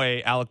one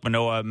way Alek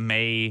Manoah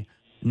may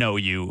know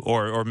you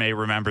or may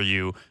remember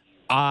you.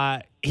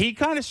 He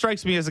kind of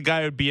strikes me as a guy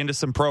who would be into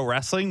some pro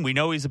wrestling. We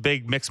know he's a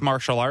big mixed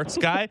martial arts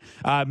guy.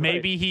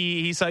 Maybe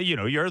he's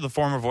you're the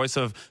former voice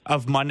of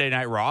Monday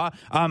Night Raw.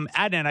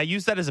 Adnan, I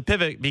use that as a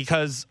pivot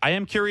because I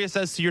am curious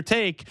as to your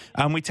take.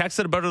 We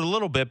texted about it a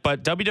little bit,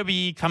 but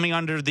WWE coming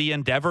under the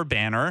Endeavor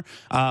banner,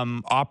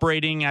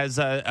 operating as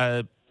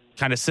a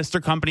kind of sister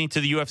company to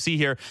the UFC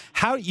here.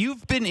 How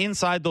you've been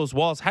inside those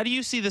walls? How do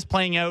you see this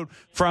playing out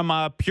from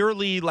a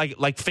purely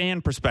like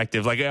fan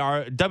perspective? Like,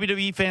 are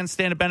WWE fans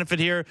stand to benefit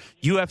here?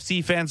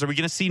 UFC fans, are we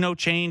going to see no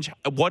change?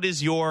 What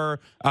is your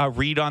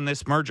read on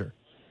this merger?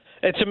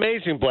 It's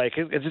amazing, Blake.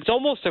 It's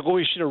almost like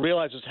we should have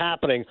realized was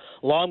happening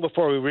long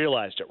before we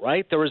realized it,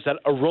 right? There was that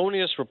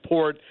erroneous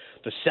report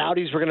the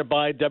Saudis were going to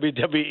buy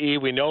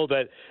WWE. We know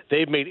that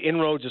they've made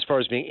inroads as far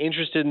as being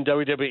interested in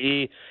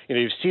WWE.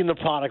 You've seen the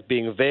product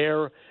being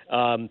there,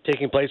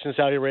 taking place in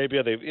Saudi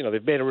Arabia.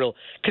 They've made a real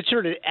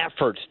concerted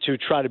effort to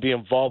try to be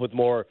involved with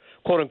more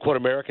quote-unquote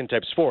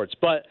American-type sports.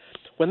 But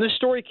when this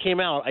story came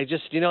out, I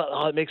just,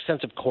 it makes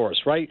sense, of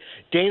course, right?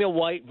 Dana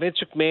White, Vince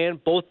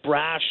McMahon, both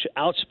brash,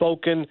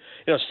 outspoken,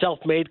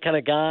 self-made kind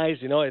of guys.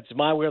 It's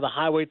my way or the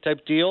highway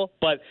type deal,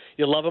 but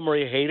you love him or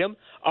you hate him.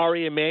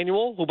 Ari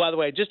Emanuel, who, by the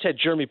way, I just had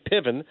Jeremy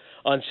Piven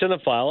on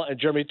Cinephile, and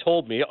Jeremy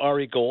told me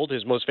Ari Gold,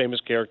 his most famous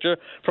character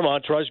from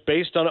Entourage,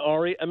 based on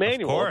Ari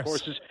Emanuel, of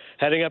course, is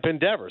heading up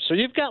Endeavor. So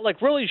you've got,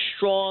 really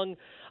strong,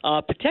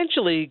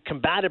 potentially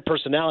combative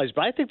personalities,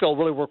 but I think they'll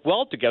really work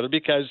well together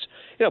because,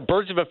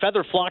 birds of a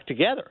feather flock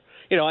together.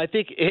 I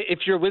think if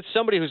you're with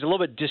somebody who's a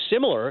little bit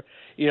dissimilar,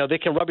 they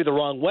can rub you the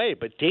wrong way.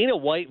 But Dana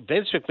White,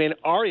 Vince McMahon,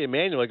 Ari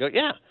Emanuel, I go,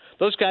 yeah,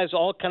 those guys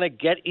all kind of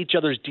get each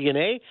other's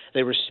DNA.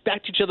 They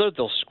respect each other.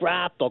 They'll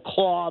scrap. They'll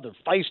claw. They're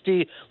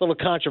feisty, a little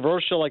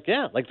controversial.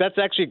 That's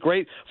actually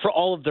great for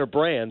all of their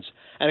brands.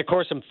 And, of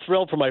course, I'm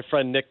thrilled for my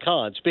friend Nick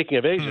Khan. Speaking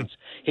of agents,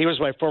 he was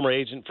my former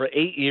agent for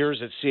 8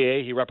 years at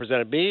CAA. He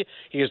represented me.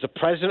 He is the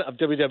president of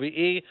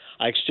WWE.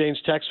 I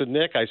exchanged texts with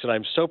Nick. I said,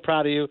 I'm so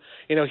proud of you.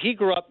 He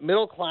grew up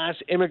middle-class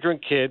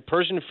immigrant kid,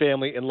 Persian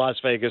family in Las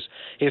Vegas.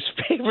 His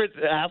favorite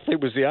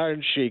athlete was the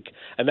Iron Sheik,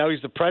 and now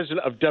he's the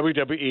president of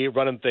WWE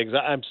running things.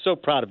 I'm so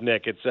proud of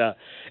Nick. It's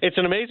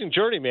an amazing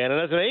journey, man.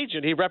 And as an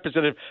agent, he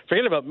represented,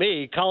 forget about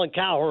me, Colin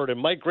Cowherd and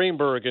Mike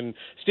Greenberg and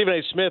Stephen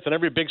A. Smith and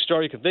every big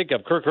star you can think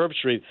of, Kirk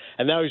Herbstreit,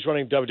 and now he's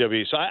running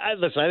WWE. So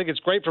listen, I think it's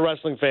great for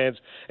wrestling fans.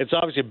 It's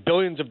obviously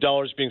billions of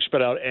dollars being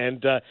spread out,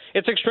 and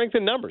it's like strength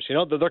in numbers.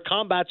 They're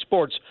combat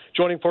sports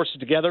joining forces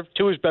together.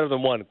 Two is better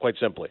than one, quite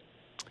simply.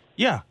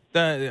 Yeah,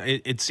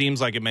 it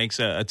seems like it makes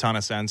a ton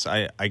of sense.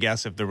 I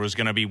guess if there was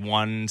going to be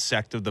one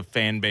sect of the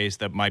fan base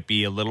that might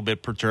be a little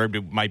bit perturbed,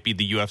 it might be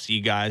the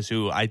UFC guys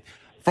who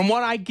from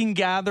what I can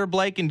gather,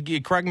 Blake,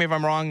 and correct me if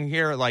I'm wrong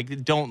here,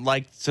 don't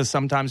like to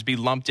sometimes be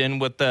lumped in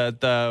with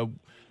the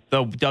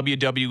the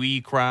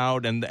WWE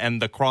crowd and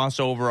the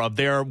crossover of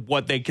their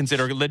what they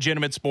consider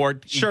legitimate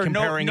sport. Sure,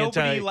 comparing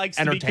nobody it to likes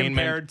to be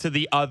compared to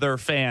the other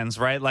fans,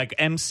 right? Like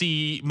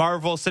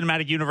Marvel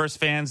Cinematic Universe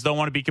fans don't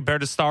want to be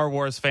compared to Star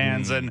Wars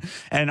fans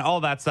and all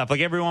that stuff. Like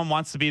everyone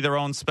wants to be their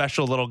own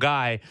special little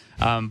guy,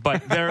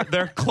 but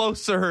they're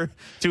closer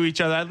to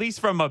each other, at least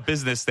from a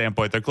business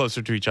standpoint. They're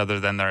closer to each other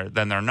than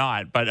they're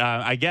not. But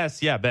I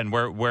guess, yeah, Ben,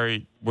 where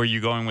were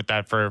you going with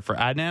that for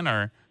Adnan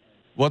or?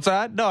 What's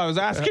that? No, I was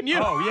asking you.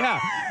 Oh, yeah.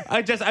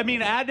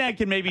 Adnan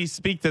can maybe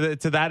speak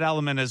to that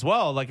element as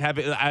well. Like,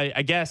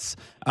 I guess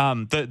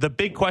the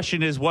big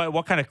question is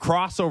what kind of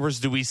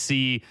crossovers do we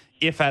see,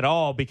 if at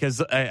all?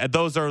 Because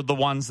those are the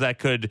ones that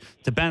could,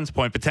 to Ben's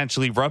point,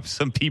 potentially rub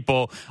some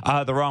people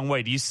the wrong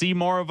way. Do you see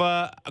more of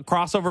a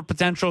crossover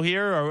potential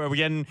here? Or are we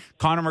getting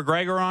Conor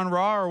McGregor on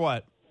Raw or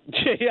what?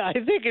 Yeah, I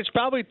think it's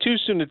probably too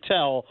soon to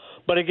tell.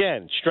 But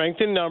again, strength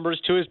in numbers,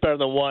 2 is better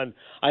than 1.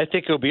 I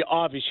think it'll be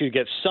obvious you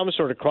get some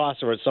sort of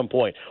crossover at some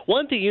point.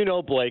 One thing you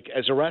know, Blake,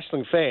 as a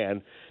wrestling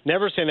fan,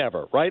 never say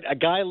never, right? A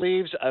guy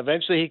leaves,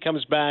 eventually he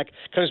comes back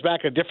in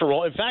a different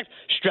role. In fact,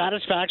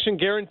 Stratus faction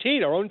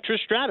guaranteed, our own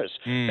Trish Stratus,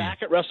 back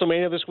at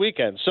WrestleMania this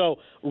weekend. So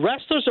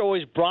wrestlers are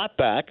always brought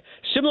back.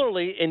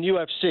 Similarly, in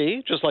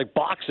UFC, just like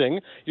boxing,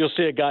 you'll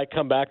see a guy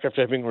come back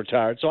after having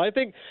retired. So I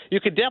think you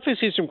could definitely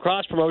see some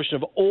cross-promotion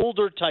of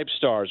older-type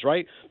stars,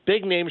 right?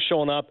 Big names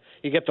showing up.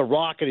 You get The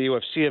Rock at a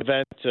UFC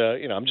event.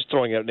 I'm just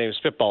throwing out names,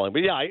 spitballing. But,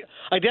 yeah,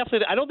 I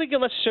don't think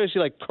you'll necessarily see,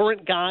 like,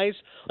 current guys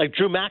like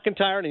Drew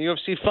McIntyre in a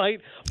UFC fight,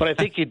 but I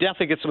think you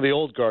definitely get some of the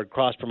old guard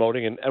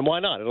cross-promoting, and why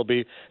not? It'll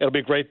be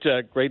great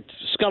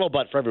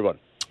scuttlebutt for everyone.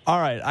 All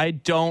right, I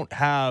don't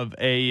have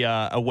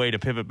a way to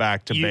pivot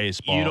back to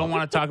baseball. You don't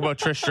want to talk about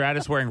Trish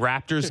Stratus wearing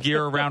Raptors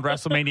gear around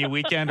WrestleMania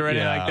weekend or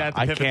anything like that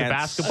to pivot to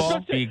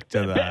basketball? Speak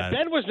to that.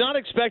 Ben was not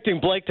expecting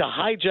Blake to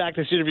hijack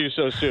this interview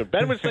so soon.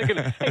 Ben was thinking,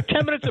 hey,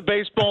 10 minutes of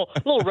baseball,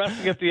 a little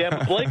wrestling at the end.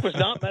 But Blake was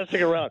not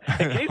messing around.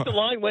 In case the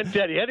line went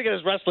dead, he had to get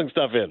his wrestling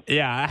stuff in.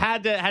 Yeah, I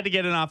had to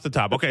get it off the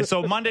top. Okay,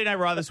 so Monday Night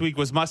Raw this week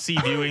was must-see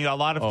viewing. A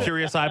lot of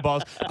curious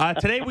eyeballs.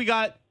 Today we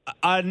got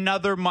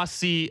another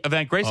must-see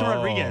event. Grayson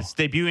Rodriguez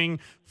debuting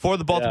for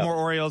the Baltimore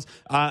Orioles.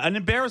 An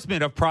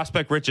embarrassment of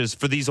prospect riches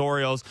for these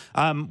Orioles.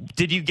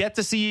 Did you get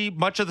to see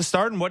much of the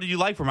start, and what did you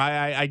like from him?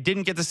 I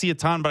didn't get to see a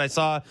ton, but I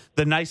saw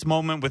the nice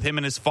moment with him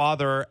and his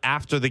father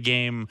after the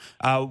game.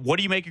 What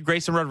do you make of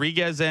Grayson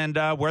Rodriguez and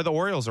where the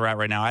Orioles are at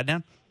right now,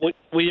 Adnan?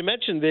 Well, you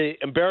mentioned the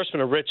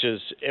embarrassment of riches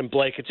in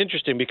Blake. It's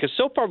interesting because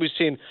so far we've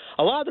seen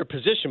a lot of their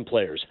position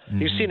players.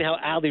 You've seen how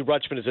Adley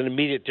Rutschman is an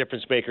immediate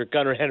difference maker.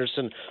 Gunnar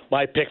Henderson,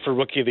 my pick for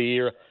Rookie of the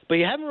Year. But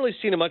you haven't really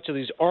seen much of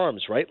these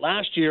arms, right?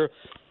 Last year,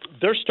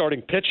 their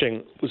starting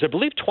pitching was, I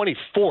believe,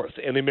 24th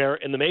in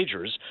the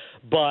majors,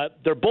 but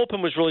their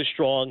bullpen was really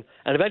strong,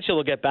 and eventually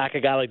they'll get back a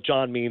guy like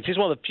John Means. He's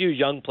one of the few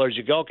young players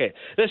you go, okay,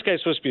 this guy's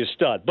supposed to be a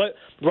stud. But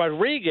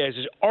Rodriguez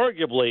is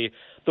arguably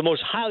the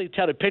most highly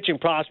touted pitching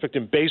prospect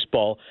in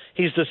baseball.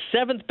 He's the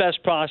 7th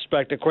best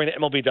prospect according to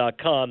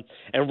MLB.com,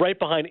 and right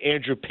behind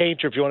Andrew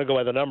Painter, if you want to go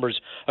by the numbers,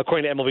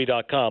 according to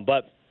MLB.com.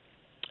 But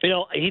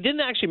he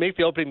didn't actually make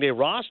the opening day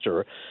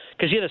roster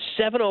because he had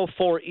a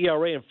 7.04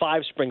 ERA in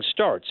 5 spring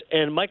starts.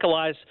 And Mike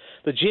Elias,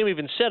 the GM,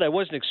 even said, I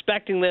wasn't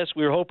expecting this.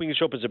 We were hoping he'd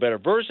show up as a better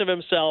version of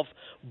himself.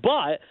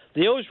 But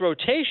the O's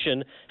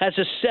rotation has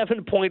a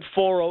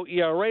 7.40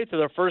 ERA through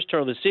their first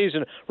turn of the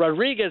season.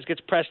 Rodriguez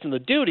gets pressed into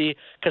duty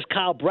because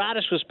Kyle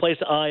Bradish was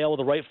placed on IL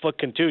with a right foot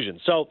contusion.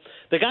 So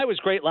the guy was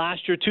great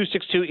last year,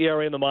 2.62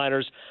 ERA in the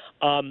minors.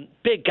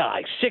 Big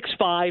guy,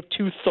 6'5",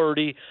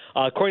 230.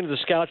 According to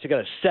the scouts, he got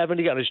a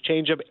 70 on his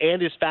changeup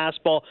and his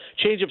fastball.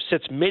 Changeup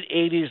sits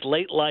mid-80s,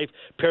 late life,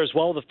 pairs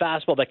well with a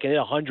fastball that can hit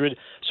 100.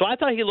 So I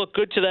thought he looked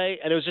good today,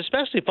 and it was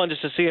especially fun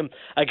just to see him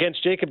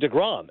against Jacob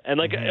deGrom. And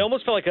it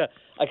almost felt like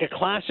a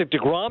classic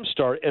deGrom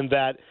start in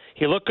that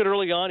he looked good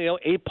early on,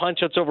 8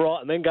 punch-outs overall,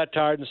 and then got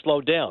tired and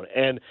slowed down.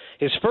 And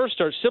his first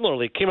start,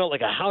 similarly, came out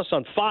like a house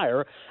on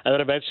fire, and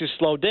then eventually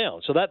slowed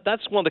down. So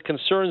that's one of the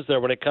concerns there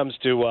when it comes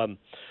to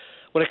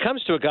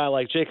a guy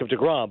like Jacob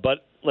deGrom.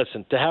 But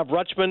listen, to have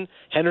Rutschman,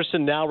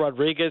 Henderson, now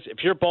Rodriguez,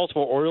 if you're a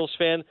Baltimore Orioles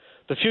fan,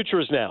 the future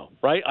is now,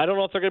 right? I don't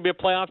know if they're going to be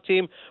a playoff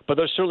team, but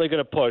they're certainly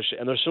going to push,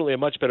 and they're certainly a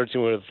much better team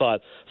than we would have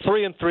thought.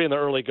 3-3 in the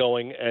early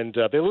going, and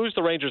they lose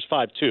the Rangers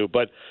 5-2,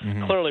 but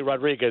clearly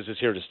Rodriguez is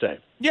here to stay.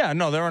 Yeah,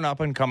 no, they're an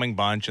up-and-coming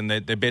bunch, and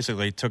they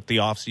basically took the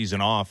offseason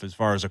off as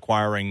far as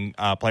acquiring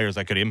players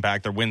that could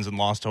impact their wins and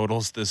loss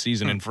totals this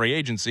season in free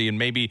agency, and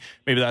maybe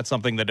that's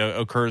something that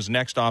occurs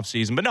next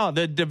offseason. But no,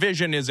 the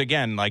division is,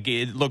 again,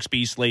 it looks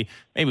beastly.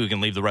 Maybe we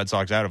can leave the Red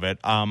Sox out of it.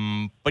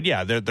 But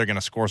yeah, they're going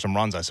to score some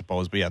runs, I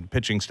suppose. But yeah, the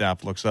pitching staff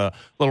looks a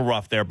little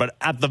rough there. But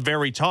at the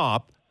very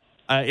top,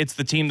 it's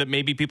the team that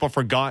maybe people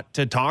forgot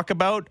to talk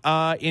about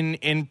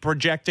in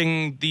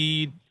projecting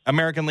the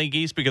American League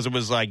East, because it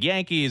was like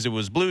Yankees, it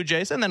was Blue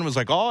Jays, and then it was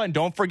like, and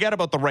don't forget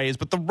about the Rays.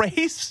 But the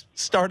Rays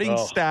starting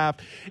staff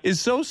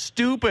is so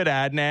stupid,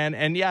 Adnan.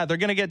 And yeah, they're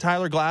going to get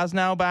Tyler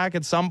Glasnow back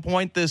at some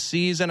point this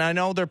season. I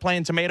know they're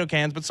playing tomato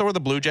cans, but so are the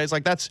Blue Jays.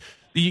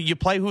 You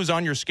play who's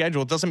on your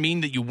schedule. It doesn't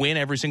mean that you win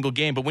every single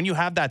game. But when you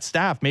have that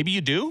staff, maybe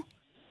you do.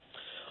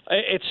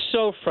 It's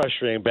so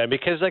frustrating, Ben,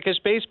 because like as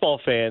baseball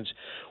fans,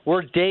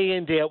 we're day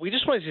in, day out. We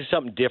just want to see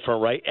something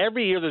different, right?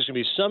 Every year there's going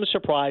to be some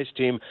surprise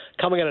team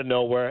coming out of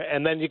nowhere,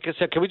 and then you can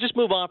say, can we just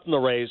move on from the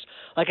Rays?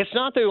 Like, it's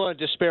not that we want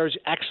to disparage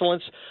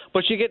excellence,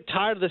 but you get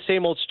tired of the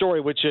same old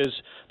story, which is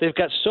they've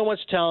got so much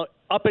talent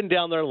up and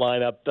down their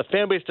lineup. The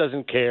fan base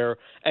doesn't care,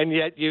 and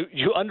yet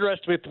you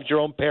underestimate them at your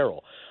own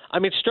peril. I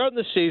mean, starting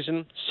the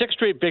season, 6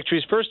 straight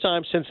victories, first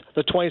time since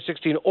the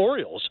 2016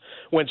 Orioles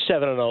went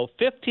 7-0.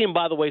 15,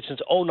 by the way, since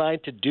 2009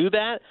 to do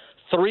that.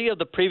 3 of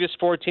the previous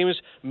 4 teams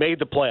made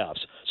the playoffs.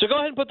 So go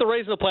ahead and put the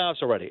Rays in the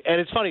playoffs already. And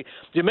it's funny,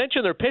 you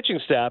mentioned their pitching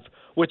staff,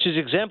 which is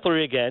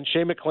exemplary again.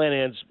 Shane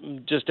McClanahan's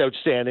just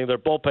outstanding. Their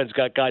bullpen's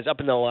got guys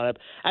up in the lineup.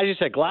 As you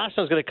said,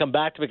 Glasnow's going to come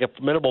back to make a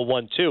formidable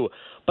 1-2.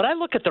 But I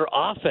look at their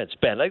offense,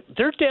 Ben. Like,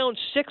 they're down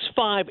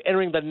 6-5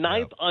 entering the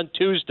ninth on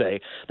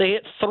Tuesday. They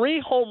hit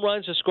 3 home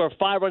runs to score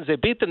 5 runs. They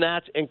beat the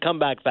Nats in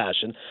comeback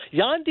fashion.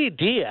 Yandy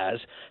Diaz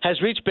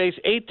has reached base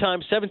 8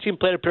 times, 17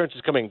 plate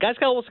appearances coming in. Guy's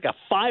got almost like a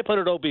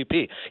 500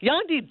 OBP.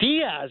 Yandy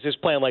Diaz is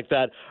playing like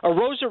that.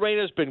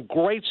 Arozarena has been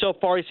great so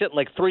far. He's hitting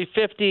like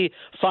 350,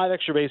 5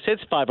 extra base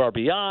hits, 5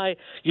 RBI.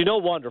 You know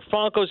Wander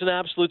Franco's an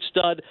absolute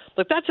stud.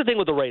 Like, that's the thing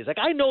with the Rays. Like,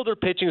 I know their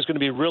pitching is going to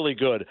be really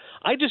good.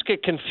 I just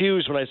get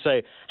confused when I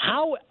say,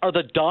 how are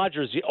the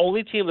Dodgers the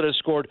only team that has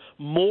scored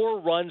more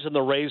runs than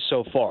the Rays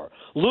so far?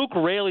 Luke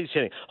Raley's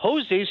hitting.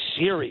 Jose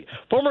Siri,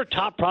 former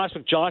top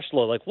prospect Josh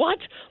Lowe. Like, what?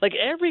 Like,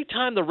 every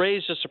time the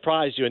Rays just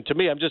surprise you. And to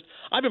me,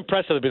 I'm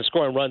impressed that they've been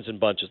scoring runs in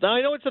bunches. Now,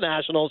 I know it's the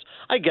Nationals.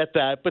 I get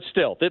that. But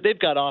still, they've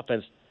got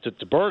offense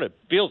to burn it,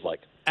 feels like.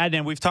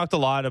 Adnan, we've talked a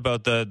lot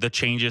about the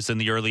changes and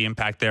the early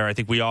impact there. I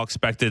think we all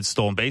expected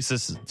stolen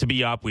bases to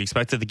be up. We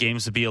expected the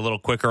games to be a little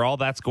quicker. All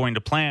that's going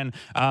to plan.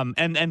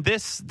 And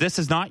this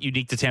is not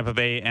unique to Tampa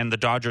Bay and the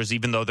Dodgers,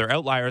 even though they're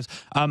outliers.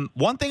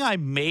 One thing I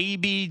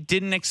maybe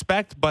didn't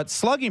expect, but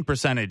slugging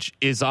percentage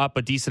is up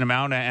a decent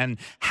amount, and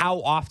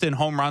how often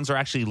home runs are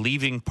actually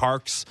leaving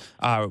parks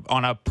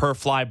on a per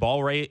fly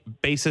ball rate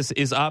basis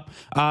is up.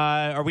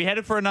 Are we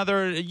headed for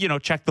another,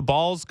 check the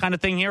balls kind of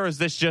thing here? Or is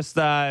this just,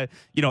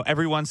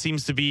 everyone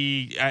seems to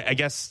be, I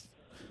guess,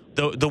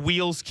 the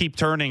wheels keep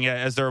turning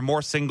as there are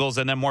more singles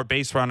and then more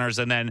base runners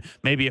and then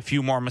maybe a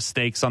few more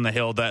mistakes on the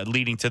hill that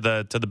leading to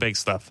the big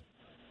stuff?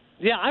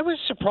 Yeah, I was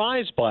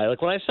surprised by it.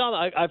 Like, when I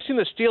saw I've seen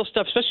the steal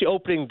stuff, especially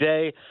opening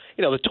day,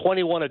 the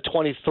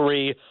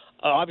 21-23,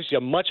 obviously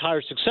a much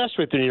higher success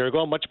rate than a year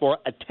ago, much more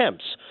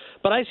attempts.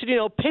 But I said,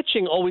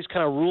 pitching always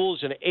kind of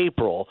rules in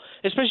April,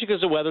 especially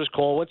because the weather's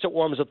cold. Once it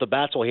warms up, the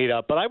bats will heat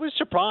up. But I was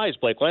surprised,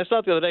 Blake, when I saw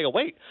it the other day,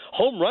 wait,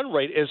 home run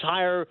rate is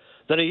higher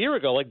than a year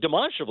ago, like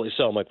demonstrably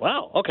so. I'm like,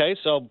 wow, okay,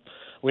 so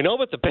we know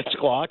that the pitch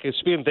clock is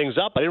speeding things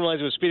up. I didn't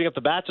realize it was speeding up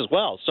the bats as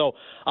well. So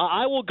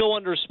I will go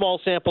under a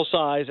small sample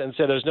size and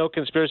say there's no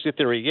conspiracy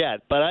theory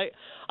yet. But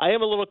I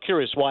am a little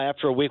curious why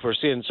after a week we're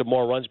seeing some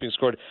more runs being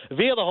scored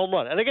via the home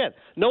run. And again,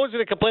 no one's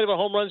going to complain about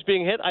home runs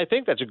being hit. I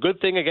think that's a good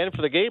thing, again,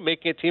 for the game,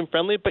 making it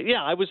team-friendly. But,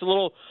 yeah,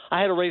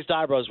 I had a raised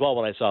eyebrow as well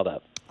when I saw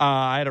that.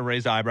 I had a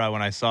raised eyebrow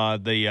when I saw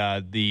the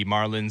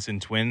Marlins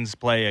and Twins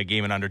play a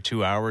game in under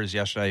 2 hours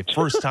yesterday.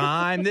 First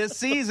time this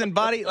season,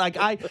 buddy. Like,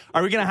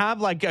 are we going to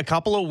have like a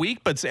couple a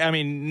week? But I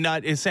mean,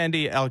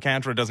 Sandy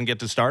Alcantara doesn't get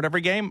to start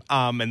every game,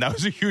 and that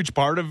was a huge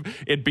part of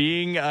it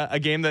being a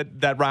game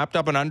that wrapped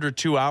up in under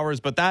 2 hours.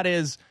 But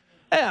that's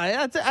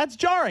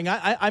jarring.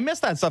 I miss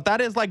that stuff.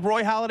 That is like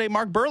Roy Halladay,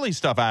 Mark Burley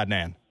stuff,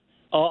 Adnan.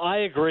 Oh, I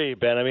agree,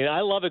 Ben. I mean,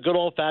 I love a good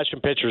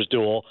old-fashioned pitcher's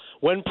duel.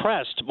 When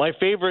pressed, my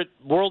favorite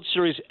World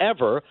Series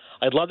ever,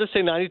 I'd love to say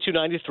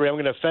 92-93. I'm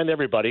going to offend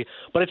everybody,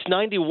 but it's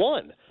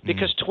 91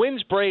 because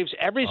Twins-Braves,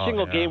 every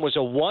single game was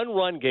a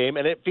one-run game,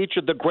 and it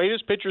featured the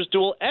greatest pitcher's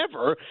duel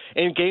ever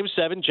in Game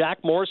 7, Jack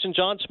Morris and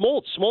John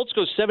Smoltz. Smoltz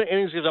goes 7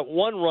 innings, gives up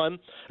 1 run.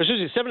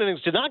 7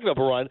 innings, did not give up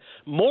a run.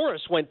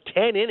 Morris went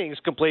 10 innings,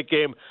 complete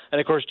game, and,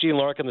 of course, Gene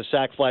Larkin, the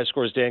sac fly,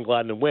 scores Dan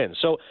Gladden and wins.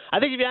 So I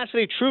think if you ask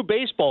any true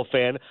baseball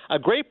fan, a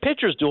great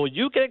pitcher's duel,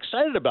 you get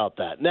excited about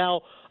that.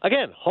 Now,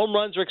 again, home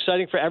runs are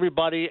exciting for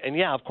everybody, and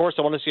yeah, of course,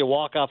 I want to see a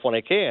walk-off when I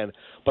can,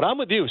 but I'm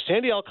with you.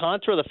 Sandy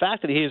Alcantara, the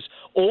fact that he's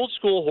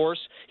old-school horse,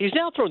 he's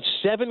now thrown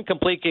 7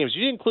 complete games.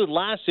 You include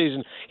last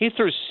season, he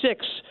threw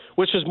 6,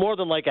 which was more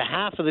than like a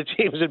half of the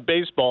teams in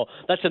baseball.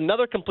 That's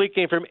another complete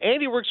game for him, and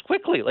he works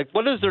quickly. Like,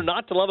 what is there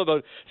not to love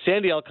about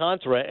Sandy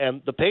Alcantara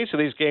and the pace of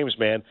these games,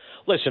 man?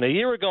 Listen, a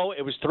year ago,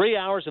 it was 3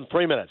 hours and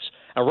 3 minutes,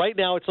 and right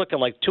now it's looking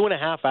like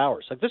 2.5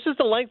 hours. Like, this is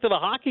the length of a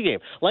hockey game,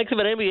 length of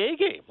an NBA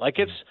game. Like,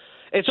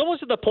 it's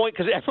almost at the point,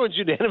 because everyone's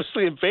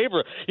unanimously in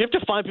favor, you have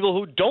to find people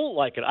who don't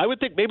like it. I would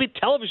think maybe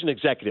television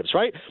executives,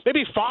 right?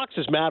 Maybe Fox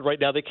is mad right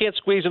now. They can't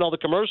squeeze in all the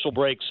commercial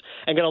breaks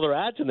and get all their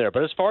ads in there.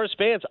 But as far as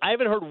fans, I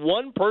haven't heard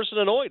one person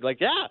annoyed. Like,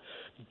 yeah,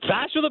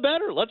 faster the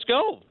better. Let's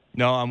go.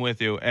 No, I'm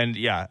with you. And,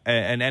 yeah,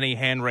 and any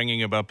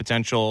hand-wringing about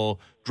potential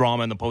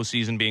drama in the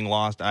postseason being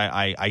lost,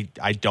 I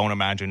don't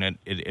imagine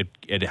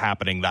it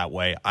happening that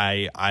way.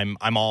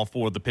 I'm all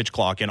for the pitch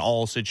clock in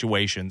all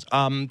situations.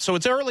 So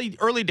it's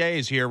early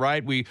days here,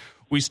 right?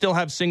 We still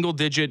have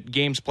single-digit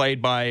games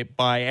played by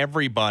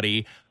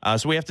everybody,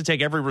 so we have to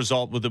take every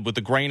result with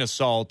a grain of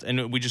salt.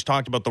 And we just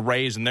talked about the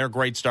Rays and their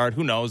great start.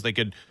 Who knows? They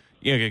could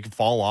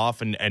fall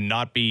off and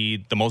not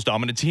be the most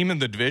dominant team in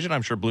the division.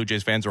 I'm sure Blue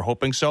Jays fans are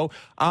hoping so.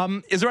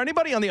 Is there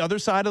anybody on the other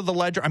side of the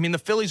ledger? I mean, the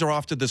Phillies are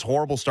off to this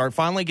horrible start.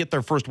 Finally get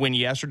their first win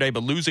yesterday,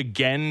 but lose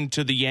again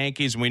to the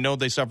Yankees. And we know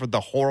they suffered the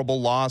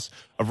horrible loss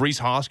of Rhys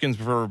Hoskins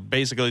for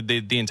basically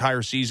the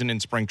entire season in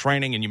spring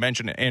training. And you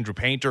mentioned Andrew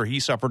Painter. He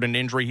suffered an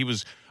injury. He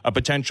was a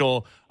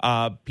potential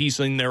piece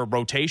in their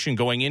rotation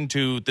going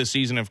into this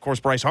season. Of course,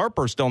 Bryce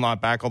Harper still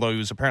not back, although he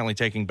was apparently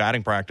taking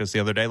batting practice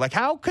the other day. Like,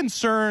 how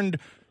concerned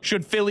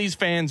should Phillies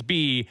fans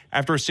be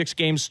after a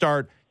 6-game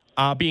start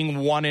being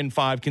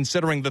 1-5,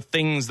 considering the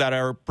things that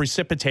are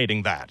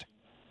precipitating that?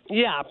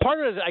 Yeah, part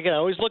of it is, again, I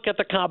always look at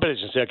the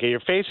competition. Say, okay, you're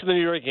facing the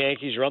New York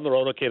Yankees, you're on the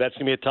road, okay, that's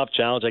going to be a tough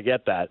challenge, I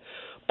get that.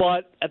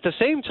 But at the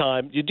same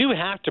time, you do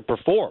have to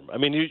perform. I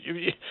mean,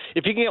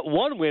 if you can get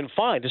one win,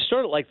 fine. To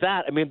start it like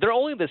that, I mean, they're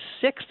only the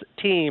 6th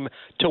team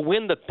to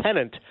win the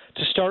pennant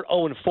to start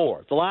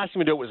 0-4. The last time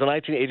we did it was the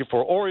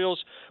 1984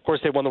 Orioles. Of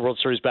course, they won the World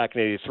Series back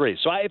in '83.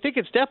 So I think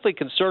it's definitely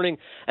concerning.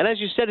 And as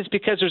you said, it's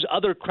because there's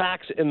other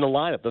cracks in the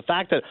lineup. The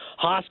fact that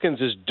Hoskins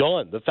is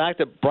done, the fact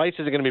that Bryce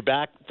isn't going to be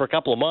back for a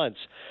couple of months.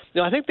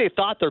 I think they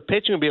thought their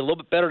pitching would be a little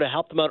bit better to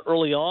help them out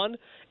early on.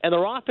 And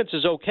their offense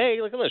is okay.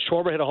 Like,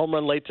 Schwarber hit a home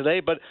run late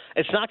today, but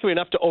it's not going to be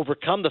enough to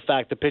overcome the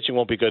fact that pitching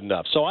won't be good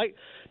enough. So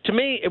to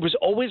me, it was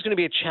always going to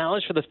be a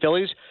challenge for the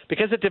Phillies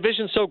because the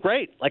division's so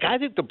great. Like, I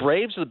think the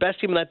Braves are the best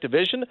team in that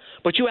division,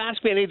 but you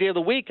ask me any day of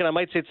the week, and I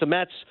might say it's the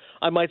Mets,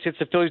 I might say it's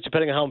the Phillies,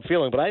 depending on how I'm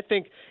feeling. But I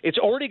think it's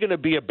already going to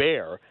be a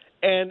bear.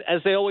 And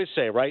as they always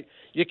say, right,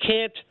 you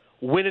can't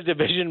win a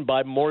division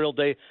by Memorial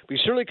Day, but you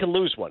certainly can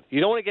lose one.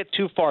 You don't want to get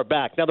too far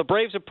back. Now, the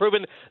Braves have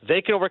proven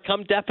they can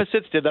overcome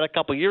deficits, did that a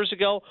couple years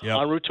ago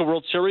en route to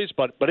World Series,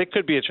 but it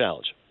could be a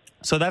challenge.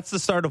 So that's the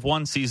start of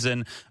one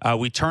season.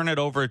 We turn it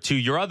over to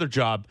your other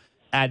job,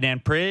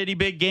 Adnan. Pretty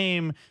big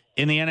game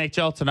in the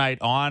NHL tonight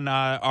on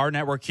our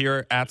network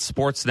here at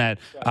Sportsnet.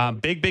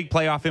 Big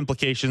playoff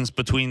implications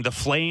between the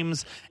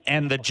Flames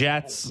and the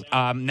Jets.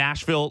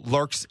 Nashville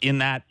lurks in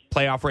that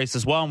playoff race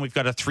as well, and we've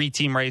got a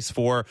 3-team race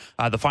for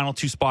the final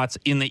 2 spots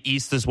in the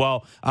East as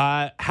well.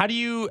 How do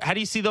you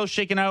see those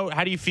shaking out?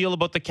 How do you feel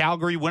about the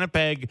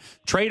Calgary-Winnipeg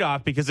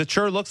trade-off? Because it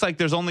sure looks like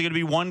there's only going to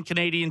be one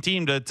Canadian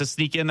team to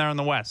sneak in there in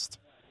the West.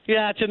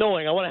 Yeah, it's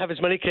annoying. I want to have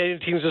as many Canadian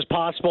teams as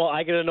possible.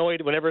 I get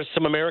annoyed whenever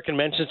some American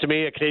mentions to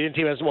me a Canadian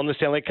team hasn't won the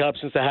Stanley Cup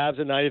since the Habs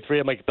in '93.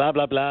 I'm like, blah,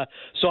 blah, blah.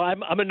 So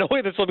I'm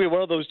annoyed this will be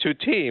one of those 2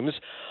 teams.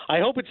 I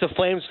hope it's the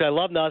Flames because I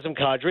love Nazem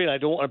Kadri, and I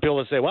don't want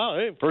people to say, wow,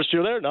 hey, first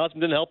year there, Nazem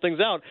didn't help things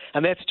out.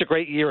 And that's such a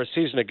great year, a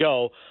season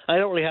ago. I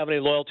don't really have any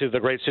loyalty to the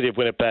great city of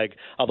Winnipeg,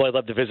 although I'd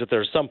love to visit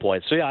there at some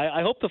point. So, yeah,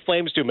 I hope the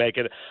Flames do make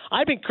it.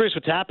 I've been curious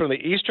what's happened in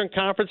the Eastern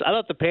Conference. I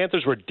thought the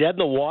Panthers were dead in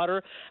the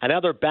water, and now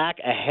they're back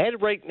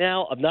ahead right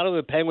now of not only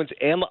the Penguins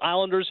and the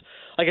Islanders.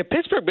 Like, if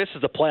Pittsburgh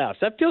misses the playoffs,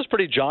 that feels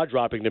pretty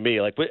jaw-dropping to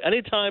me. Like,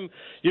 anytime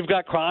you've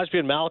got Crosby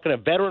and Malkin, a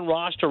veteran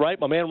roster, right?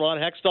 My man Ron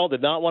Hextall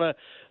did not want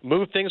to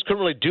move things,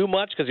 couldn't really do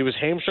much because he was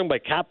hamstrung by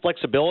cap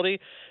flexibility.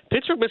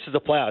 Pittsburgh misses the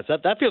playoffs.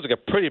 That feels like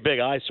a pretty big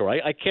eyesore.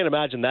 I can't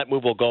imagine that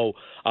move will go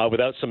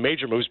without some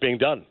major moves being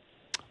done.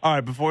 All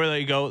right, before we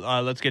let you go,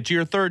 let's get to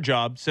your third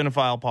job,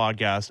 Cinephile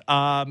Podcast.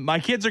 My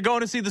kids are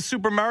going to see the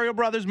Super Mario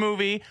Brothers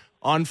movie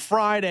on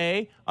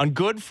Friday, on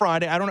Good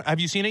Friday. Have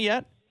you seen it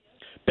yet?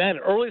 Ben,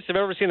 earliest I've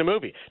ever seen a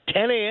movie,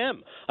 10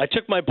 a.m. I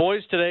took my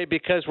boys today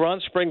because we're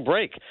on spring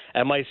break,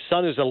 and my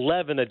son is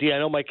 11. I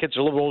know my kids are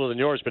a little older than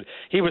yours, but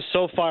he was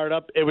so fired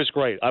up. It was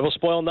great. I will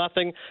spoil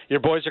nothing. Your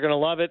boys are going to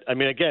love it. I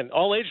mean, again,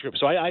 all age groups.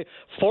 So I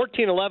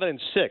 14, 11,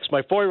 and 6.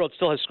 My 4-year-old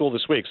still has school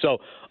this week. So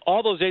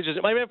all those ages.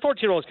 My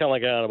 14-year-old is kind of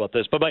like, I don't know about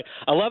this, but my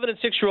 11 and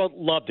 6-year-old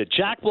loved it.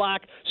 Jack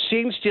Black,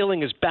 scene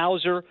stealing as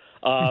Bowser.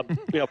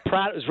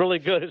 Pratt is really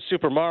good as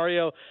Super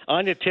Mario.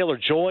 Anya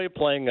Taylor-Joy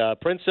playing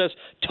Princess.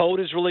 Toad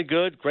is really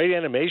good. Great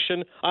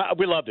animation.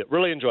 We loved it.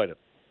 Really enjoyed it.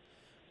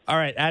 All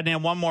right,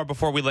 Adnan, one more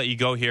before we let you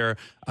go here.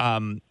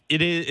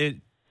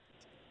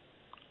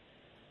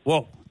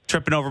 Whoa,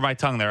 tripping over my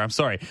tongue there. I'm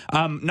sorry.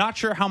 Not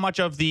sure how much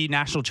of the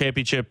national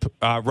championship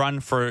run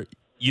for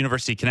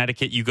University of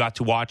Connecticut you got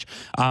to watch,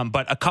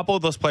 but a couple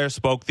of those players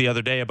spoke the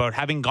other day about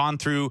having gone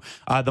through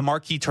the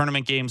marquee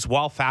tournament games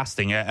while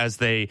fasting as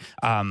they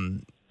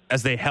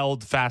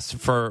held fast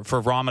for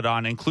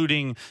Ramadan,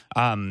 including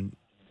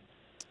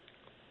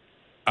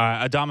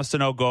Adama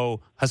Sanogo,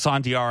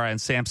 Hassan Diarra,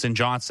 and Samson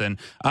Johnson.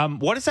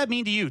 What does that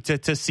mean to you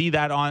to see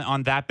that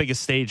on that big a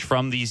stage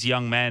from these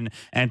young men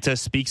and to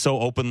speak so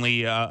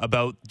openly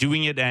about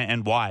doing it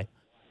and why?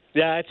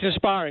 Yeah, it's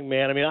inspiring,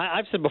 man. I mean,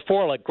 I've said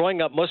before, like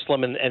growing up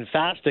Muslim and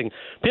fasting,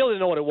 people didn't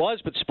know what it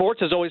was, but sports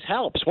has always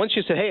helped. Once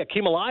you said, hey,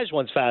 Akeem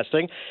Olajuwon's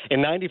fasting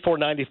in 94,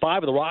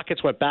 95, the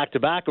Rockets went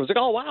back-to-back, it was like,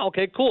 oh, wow,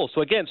 okay, cool.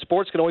 So, again,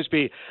 sports can always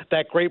be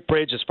that great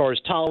bridge as far as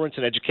tolerance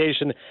and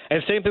education.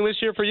 And same thing this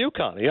year for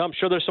UConn. You know, I'm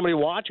sure there's somebody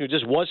watching who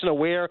just wasn't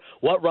aware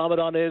what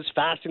Ramadan is,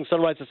 fasting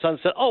sunrise to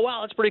sunset. Oh, wow,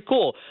 that's pretty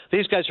cool.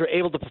 These guys are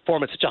able to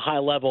perform at such a high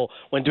level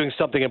when doing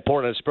something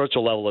important at a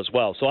spiritual level as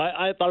well. So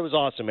I thought it was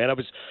awesome, man. I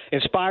was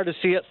inspired to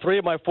see it. 3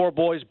 of my 4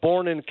 boys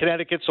born in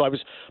Connecticut, so I was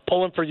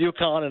pulling for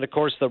UConn, and of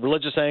course the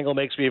religious angle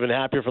makes me even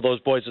happier for those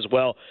boys as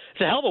well.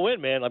 It's a hell of a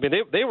win, man. I mean,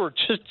 they were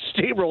just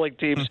steamrolling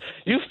teams.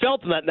 You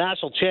felt in that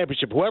national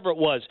championship, whoever it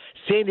was,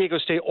 San Diego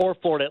State or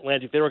Florida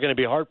Atlantic, they were going to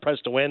be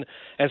hard-pressed to win,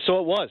 and so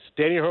it was.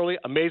 Danny Hurley,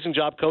 amazing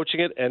job coaching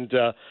it, and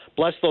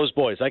bless those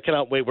boys. I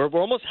cannot wait. We're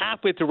almost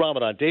halfway through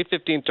Ramadan, day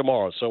 15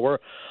 tomorrow, so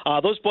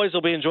those boys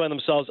will be enjoying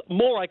themselves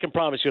more, I can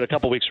promise you, in a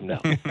couple weeks from now.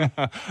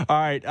 All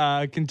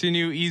right,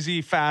 continue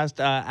easy, fast.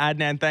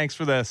 Adnan, thanks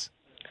for this.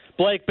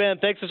 Blake, Ben,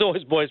 thanks as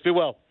always, boys. Be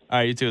well. All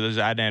right, you too. This is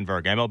Adnan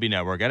Virk, MLB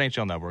Network,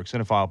 NHL Network,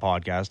 Cinephile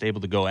Podcast,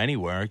 able to go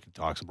anywhere. You can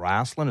talk some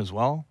wrestling as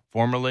well,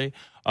 formerly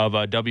of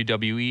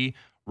WWE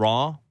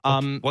Raw.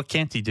 What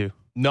can't he do?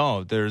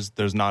 No, there's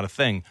not a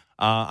thing.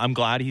 I'm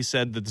glad he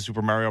said that the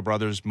Super Mario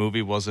Brothers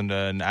movie wasn't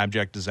an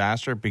abject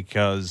disaster,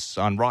 because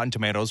on Rotten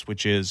Tomatoes,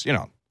 which is,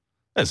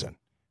 listen,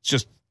 it's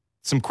just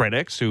some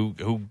critics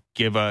who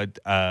give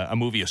a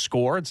movie a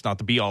score. It's not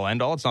the be-all,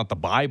 end-all. It's not the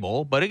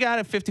Bible. But it got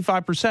a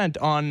 55%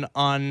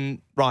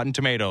 on Rotten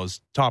Tomatoes,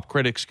 top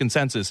critics'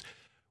 consensus.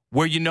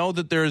 Where you know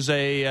that there's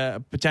a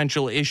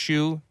potential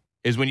issue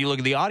is when you look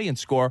at the audience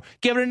score,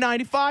 give it a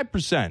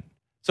 95%.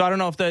 So I don't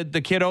know if the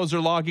kiddos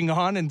are logging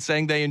on and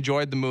saying they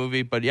enjoyed the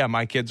movie. But, yeah,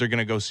 my kids are going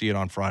to go see it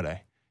on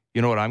Friday.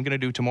 You know what I'm going to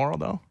do tomorrow,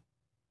 though?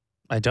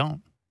 I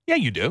don't. Yeah,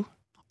 you do.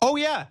 Oh,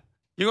 yeah.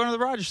 You're going to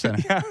the Rogers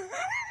Center. Yeah.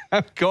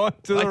 I'm going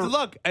to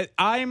look,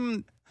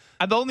 I'm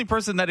the only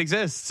person that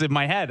exists in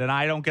my head, and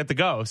I don't get to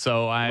go.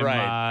 So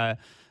I'm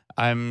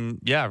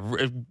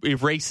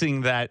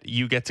erasing that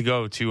you get to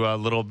go to a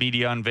little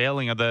media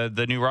unveiling of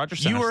the new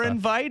Rogers Center. You were stuff.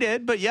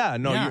 invited, but I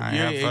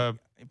have a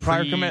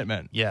prior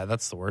commitment. Yeah,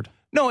 that's the word.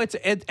 No, and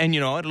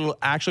it'll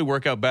actually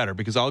work out better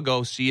because I'll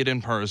go see it in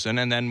person,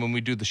 and then when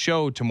we do the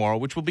show tomorrow,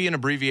 which will be an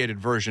abbreviated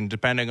version,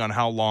 depending on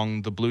how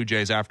long the Blue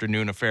Jays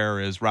afternoon affair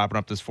is wrapping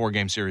up this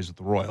 4-game series with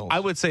the Royals. I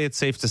would say it's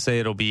safe to say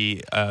it'll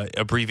be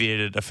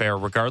abbreviated affair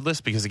regardless,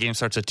 because the game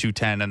starts at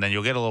 2:10, and then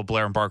you'll get a little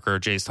Blair and Barker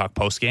Jays talk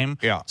post game.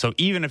 Yeah. So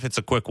even if it's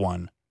a quick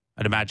one,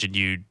 I'd imagine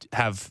you'd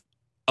have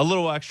a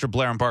little extra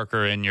Blair and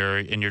Barker in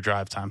your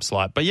drive time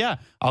slot. But yeah,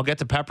 I'll get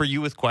to pepper you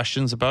with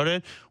questions about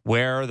it,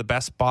 where the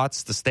best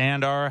spots to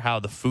stand are, how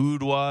the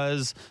food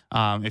was,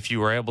 if you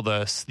were able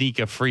to sneak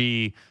a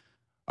free.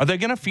 Are they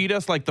going to feed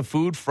us like the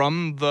food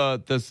from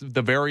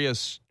the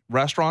various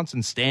restaurants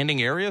and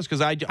standing areas?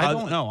 Because I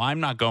don't know. I'm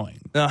not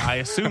going. I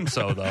assume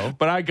so, though.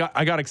 But I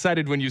got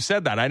excited when you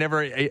said that. I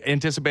never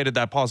anticipated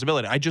that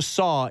possibility. I just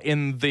saw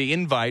in the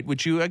invite,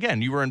 which you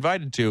were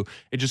invited to,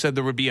 it just said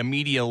there would be a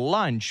media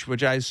lunch,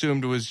 which I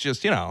assumed was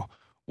just,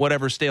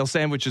 whatever stale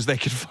sandwiches they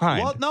could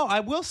find. Well, no, I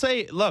will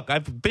say, look,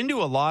 I've been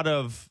to a lot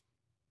of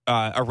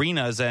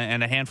arenas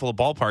and a handful of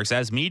ballparks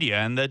as media,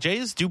 and the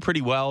Jays do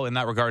pretty well in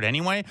that regard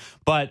anyway.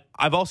 But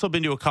I've also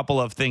been to a couple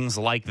of things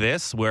like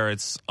this where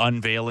it's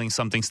unveiling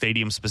something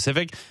stadium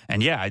specific,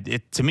 and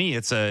to me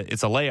it's a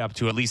layup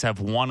to at least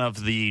have one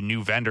of the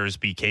new vendors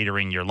be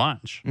catering your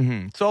lunch.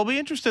 Mm-hmm. So I'll be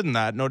interested in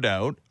that, no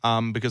doubt,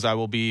 because I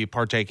will be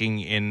partaking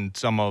in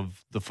some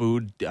of the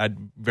food at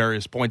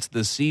various points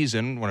this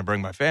season when I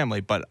bring my family.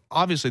 But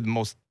obviously, the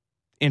most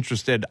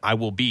interested I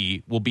will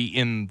be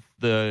in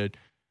the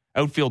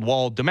outfield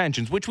wall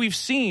dimensions, which we've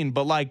seen,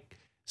 but like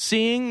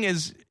seeing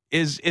is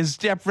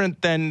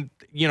different than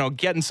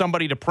getting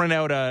somebody to print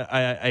out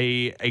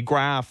a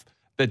graph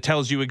that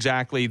tells you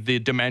exactly the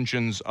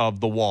dimensions of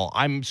the wall.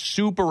 I'm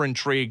super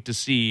intrigued to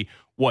see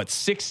what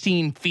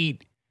 16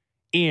 feet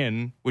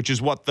in, which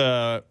is what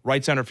the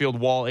right center field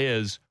wall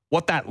is,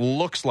 what that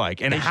looks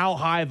like, and how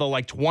high the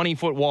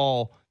 20-foot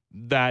wall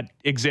that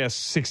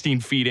exists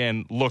 16 feet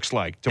in looks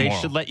like tomorrow. They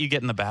should let you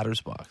get in the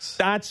batter's box.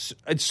 That's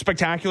a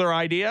spectacular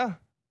idea.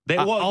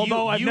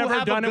 Although I've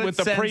never done it with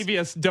the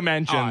previous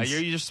dimensions.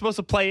 You're supposed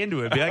to play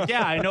into it. Be like,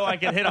 I know I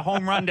can hit a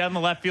home run down the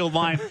left field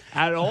line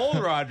at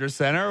old Rogers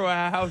Center.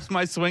 How's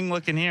my swing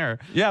looking here?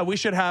 Yeah, we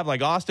should have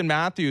like Austin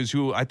Matthews,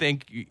 who I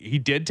think he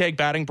did take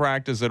batting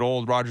practice at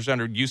old Rogers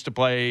Center, used to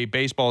play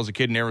baseball as a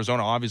kid in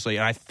Arizona, obviously,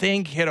 and I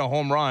think hit a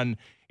home run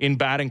in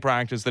batting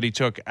practice that he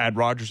took at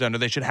Rogers Center.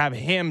 They should have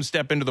him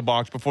step into the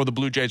box before the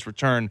Blue Jays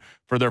return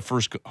for their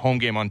first home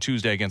game on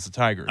Tuesday against the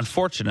Tigers.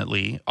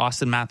 Unfortunately,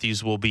 Austin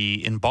Matthews will be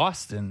in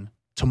Boston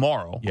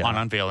tomorrow on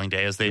unveiling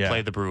day as they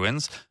play the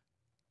Bruins.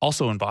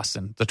 Also in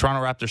Boston, the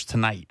Toronto Raptors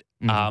tonight.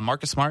 Mm-hmm.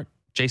 Marcus Smart,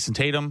 Jason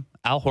Tatum,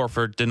 Al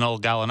Horford, Danilo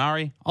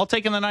Gallinari, all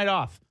taking the night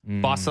off.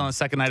 Boston on the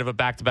second night of a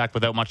back-to-back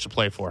without much to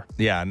play for.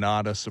 Yeah,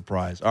 not a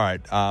surprise. All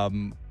right.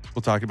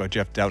 We'll talk about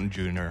Jeff Doughton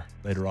Jr.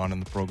 later on in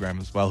the program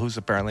as well, who's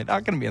apparently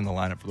not going to be in the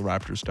lineup for the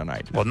Raptors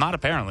tonight. Well, not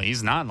apparently.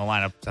 He's not in the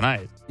lineup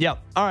tonight. Yeah.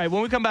 All right.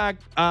 When we come back,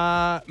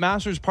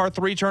 Masters Part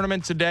 3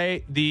 tournament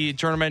today. The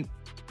tournament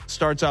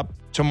starts up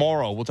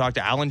tomorrow. We'll talk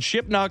to Alan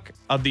Shipnuck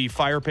of the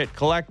Fire Pit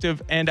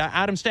Collective and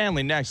Adam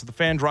Stanley next. The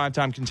Fan Drive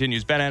Time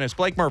continues. Ben Ennis,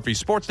 Blake Murphy,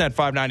 Sportsnet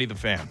 590 The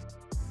Fan.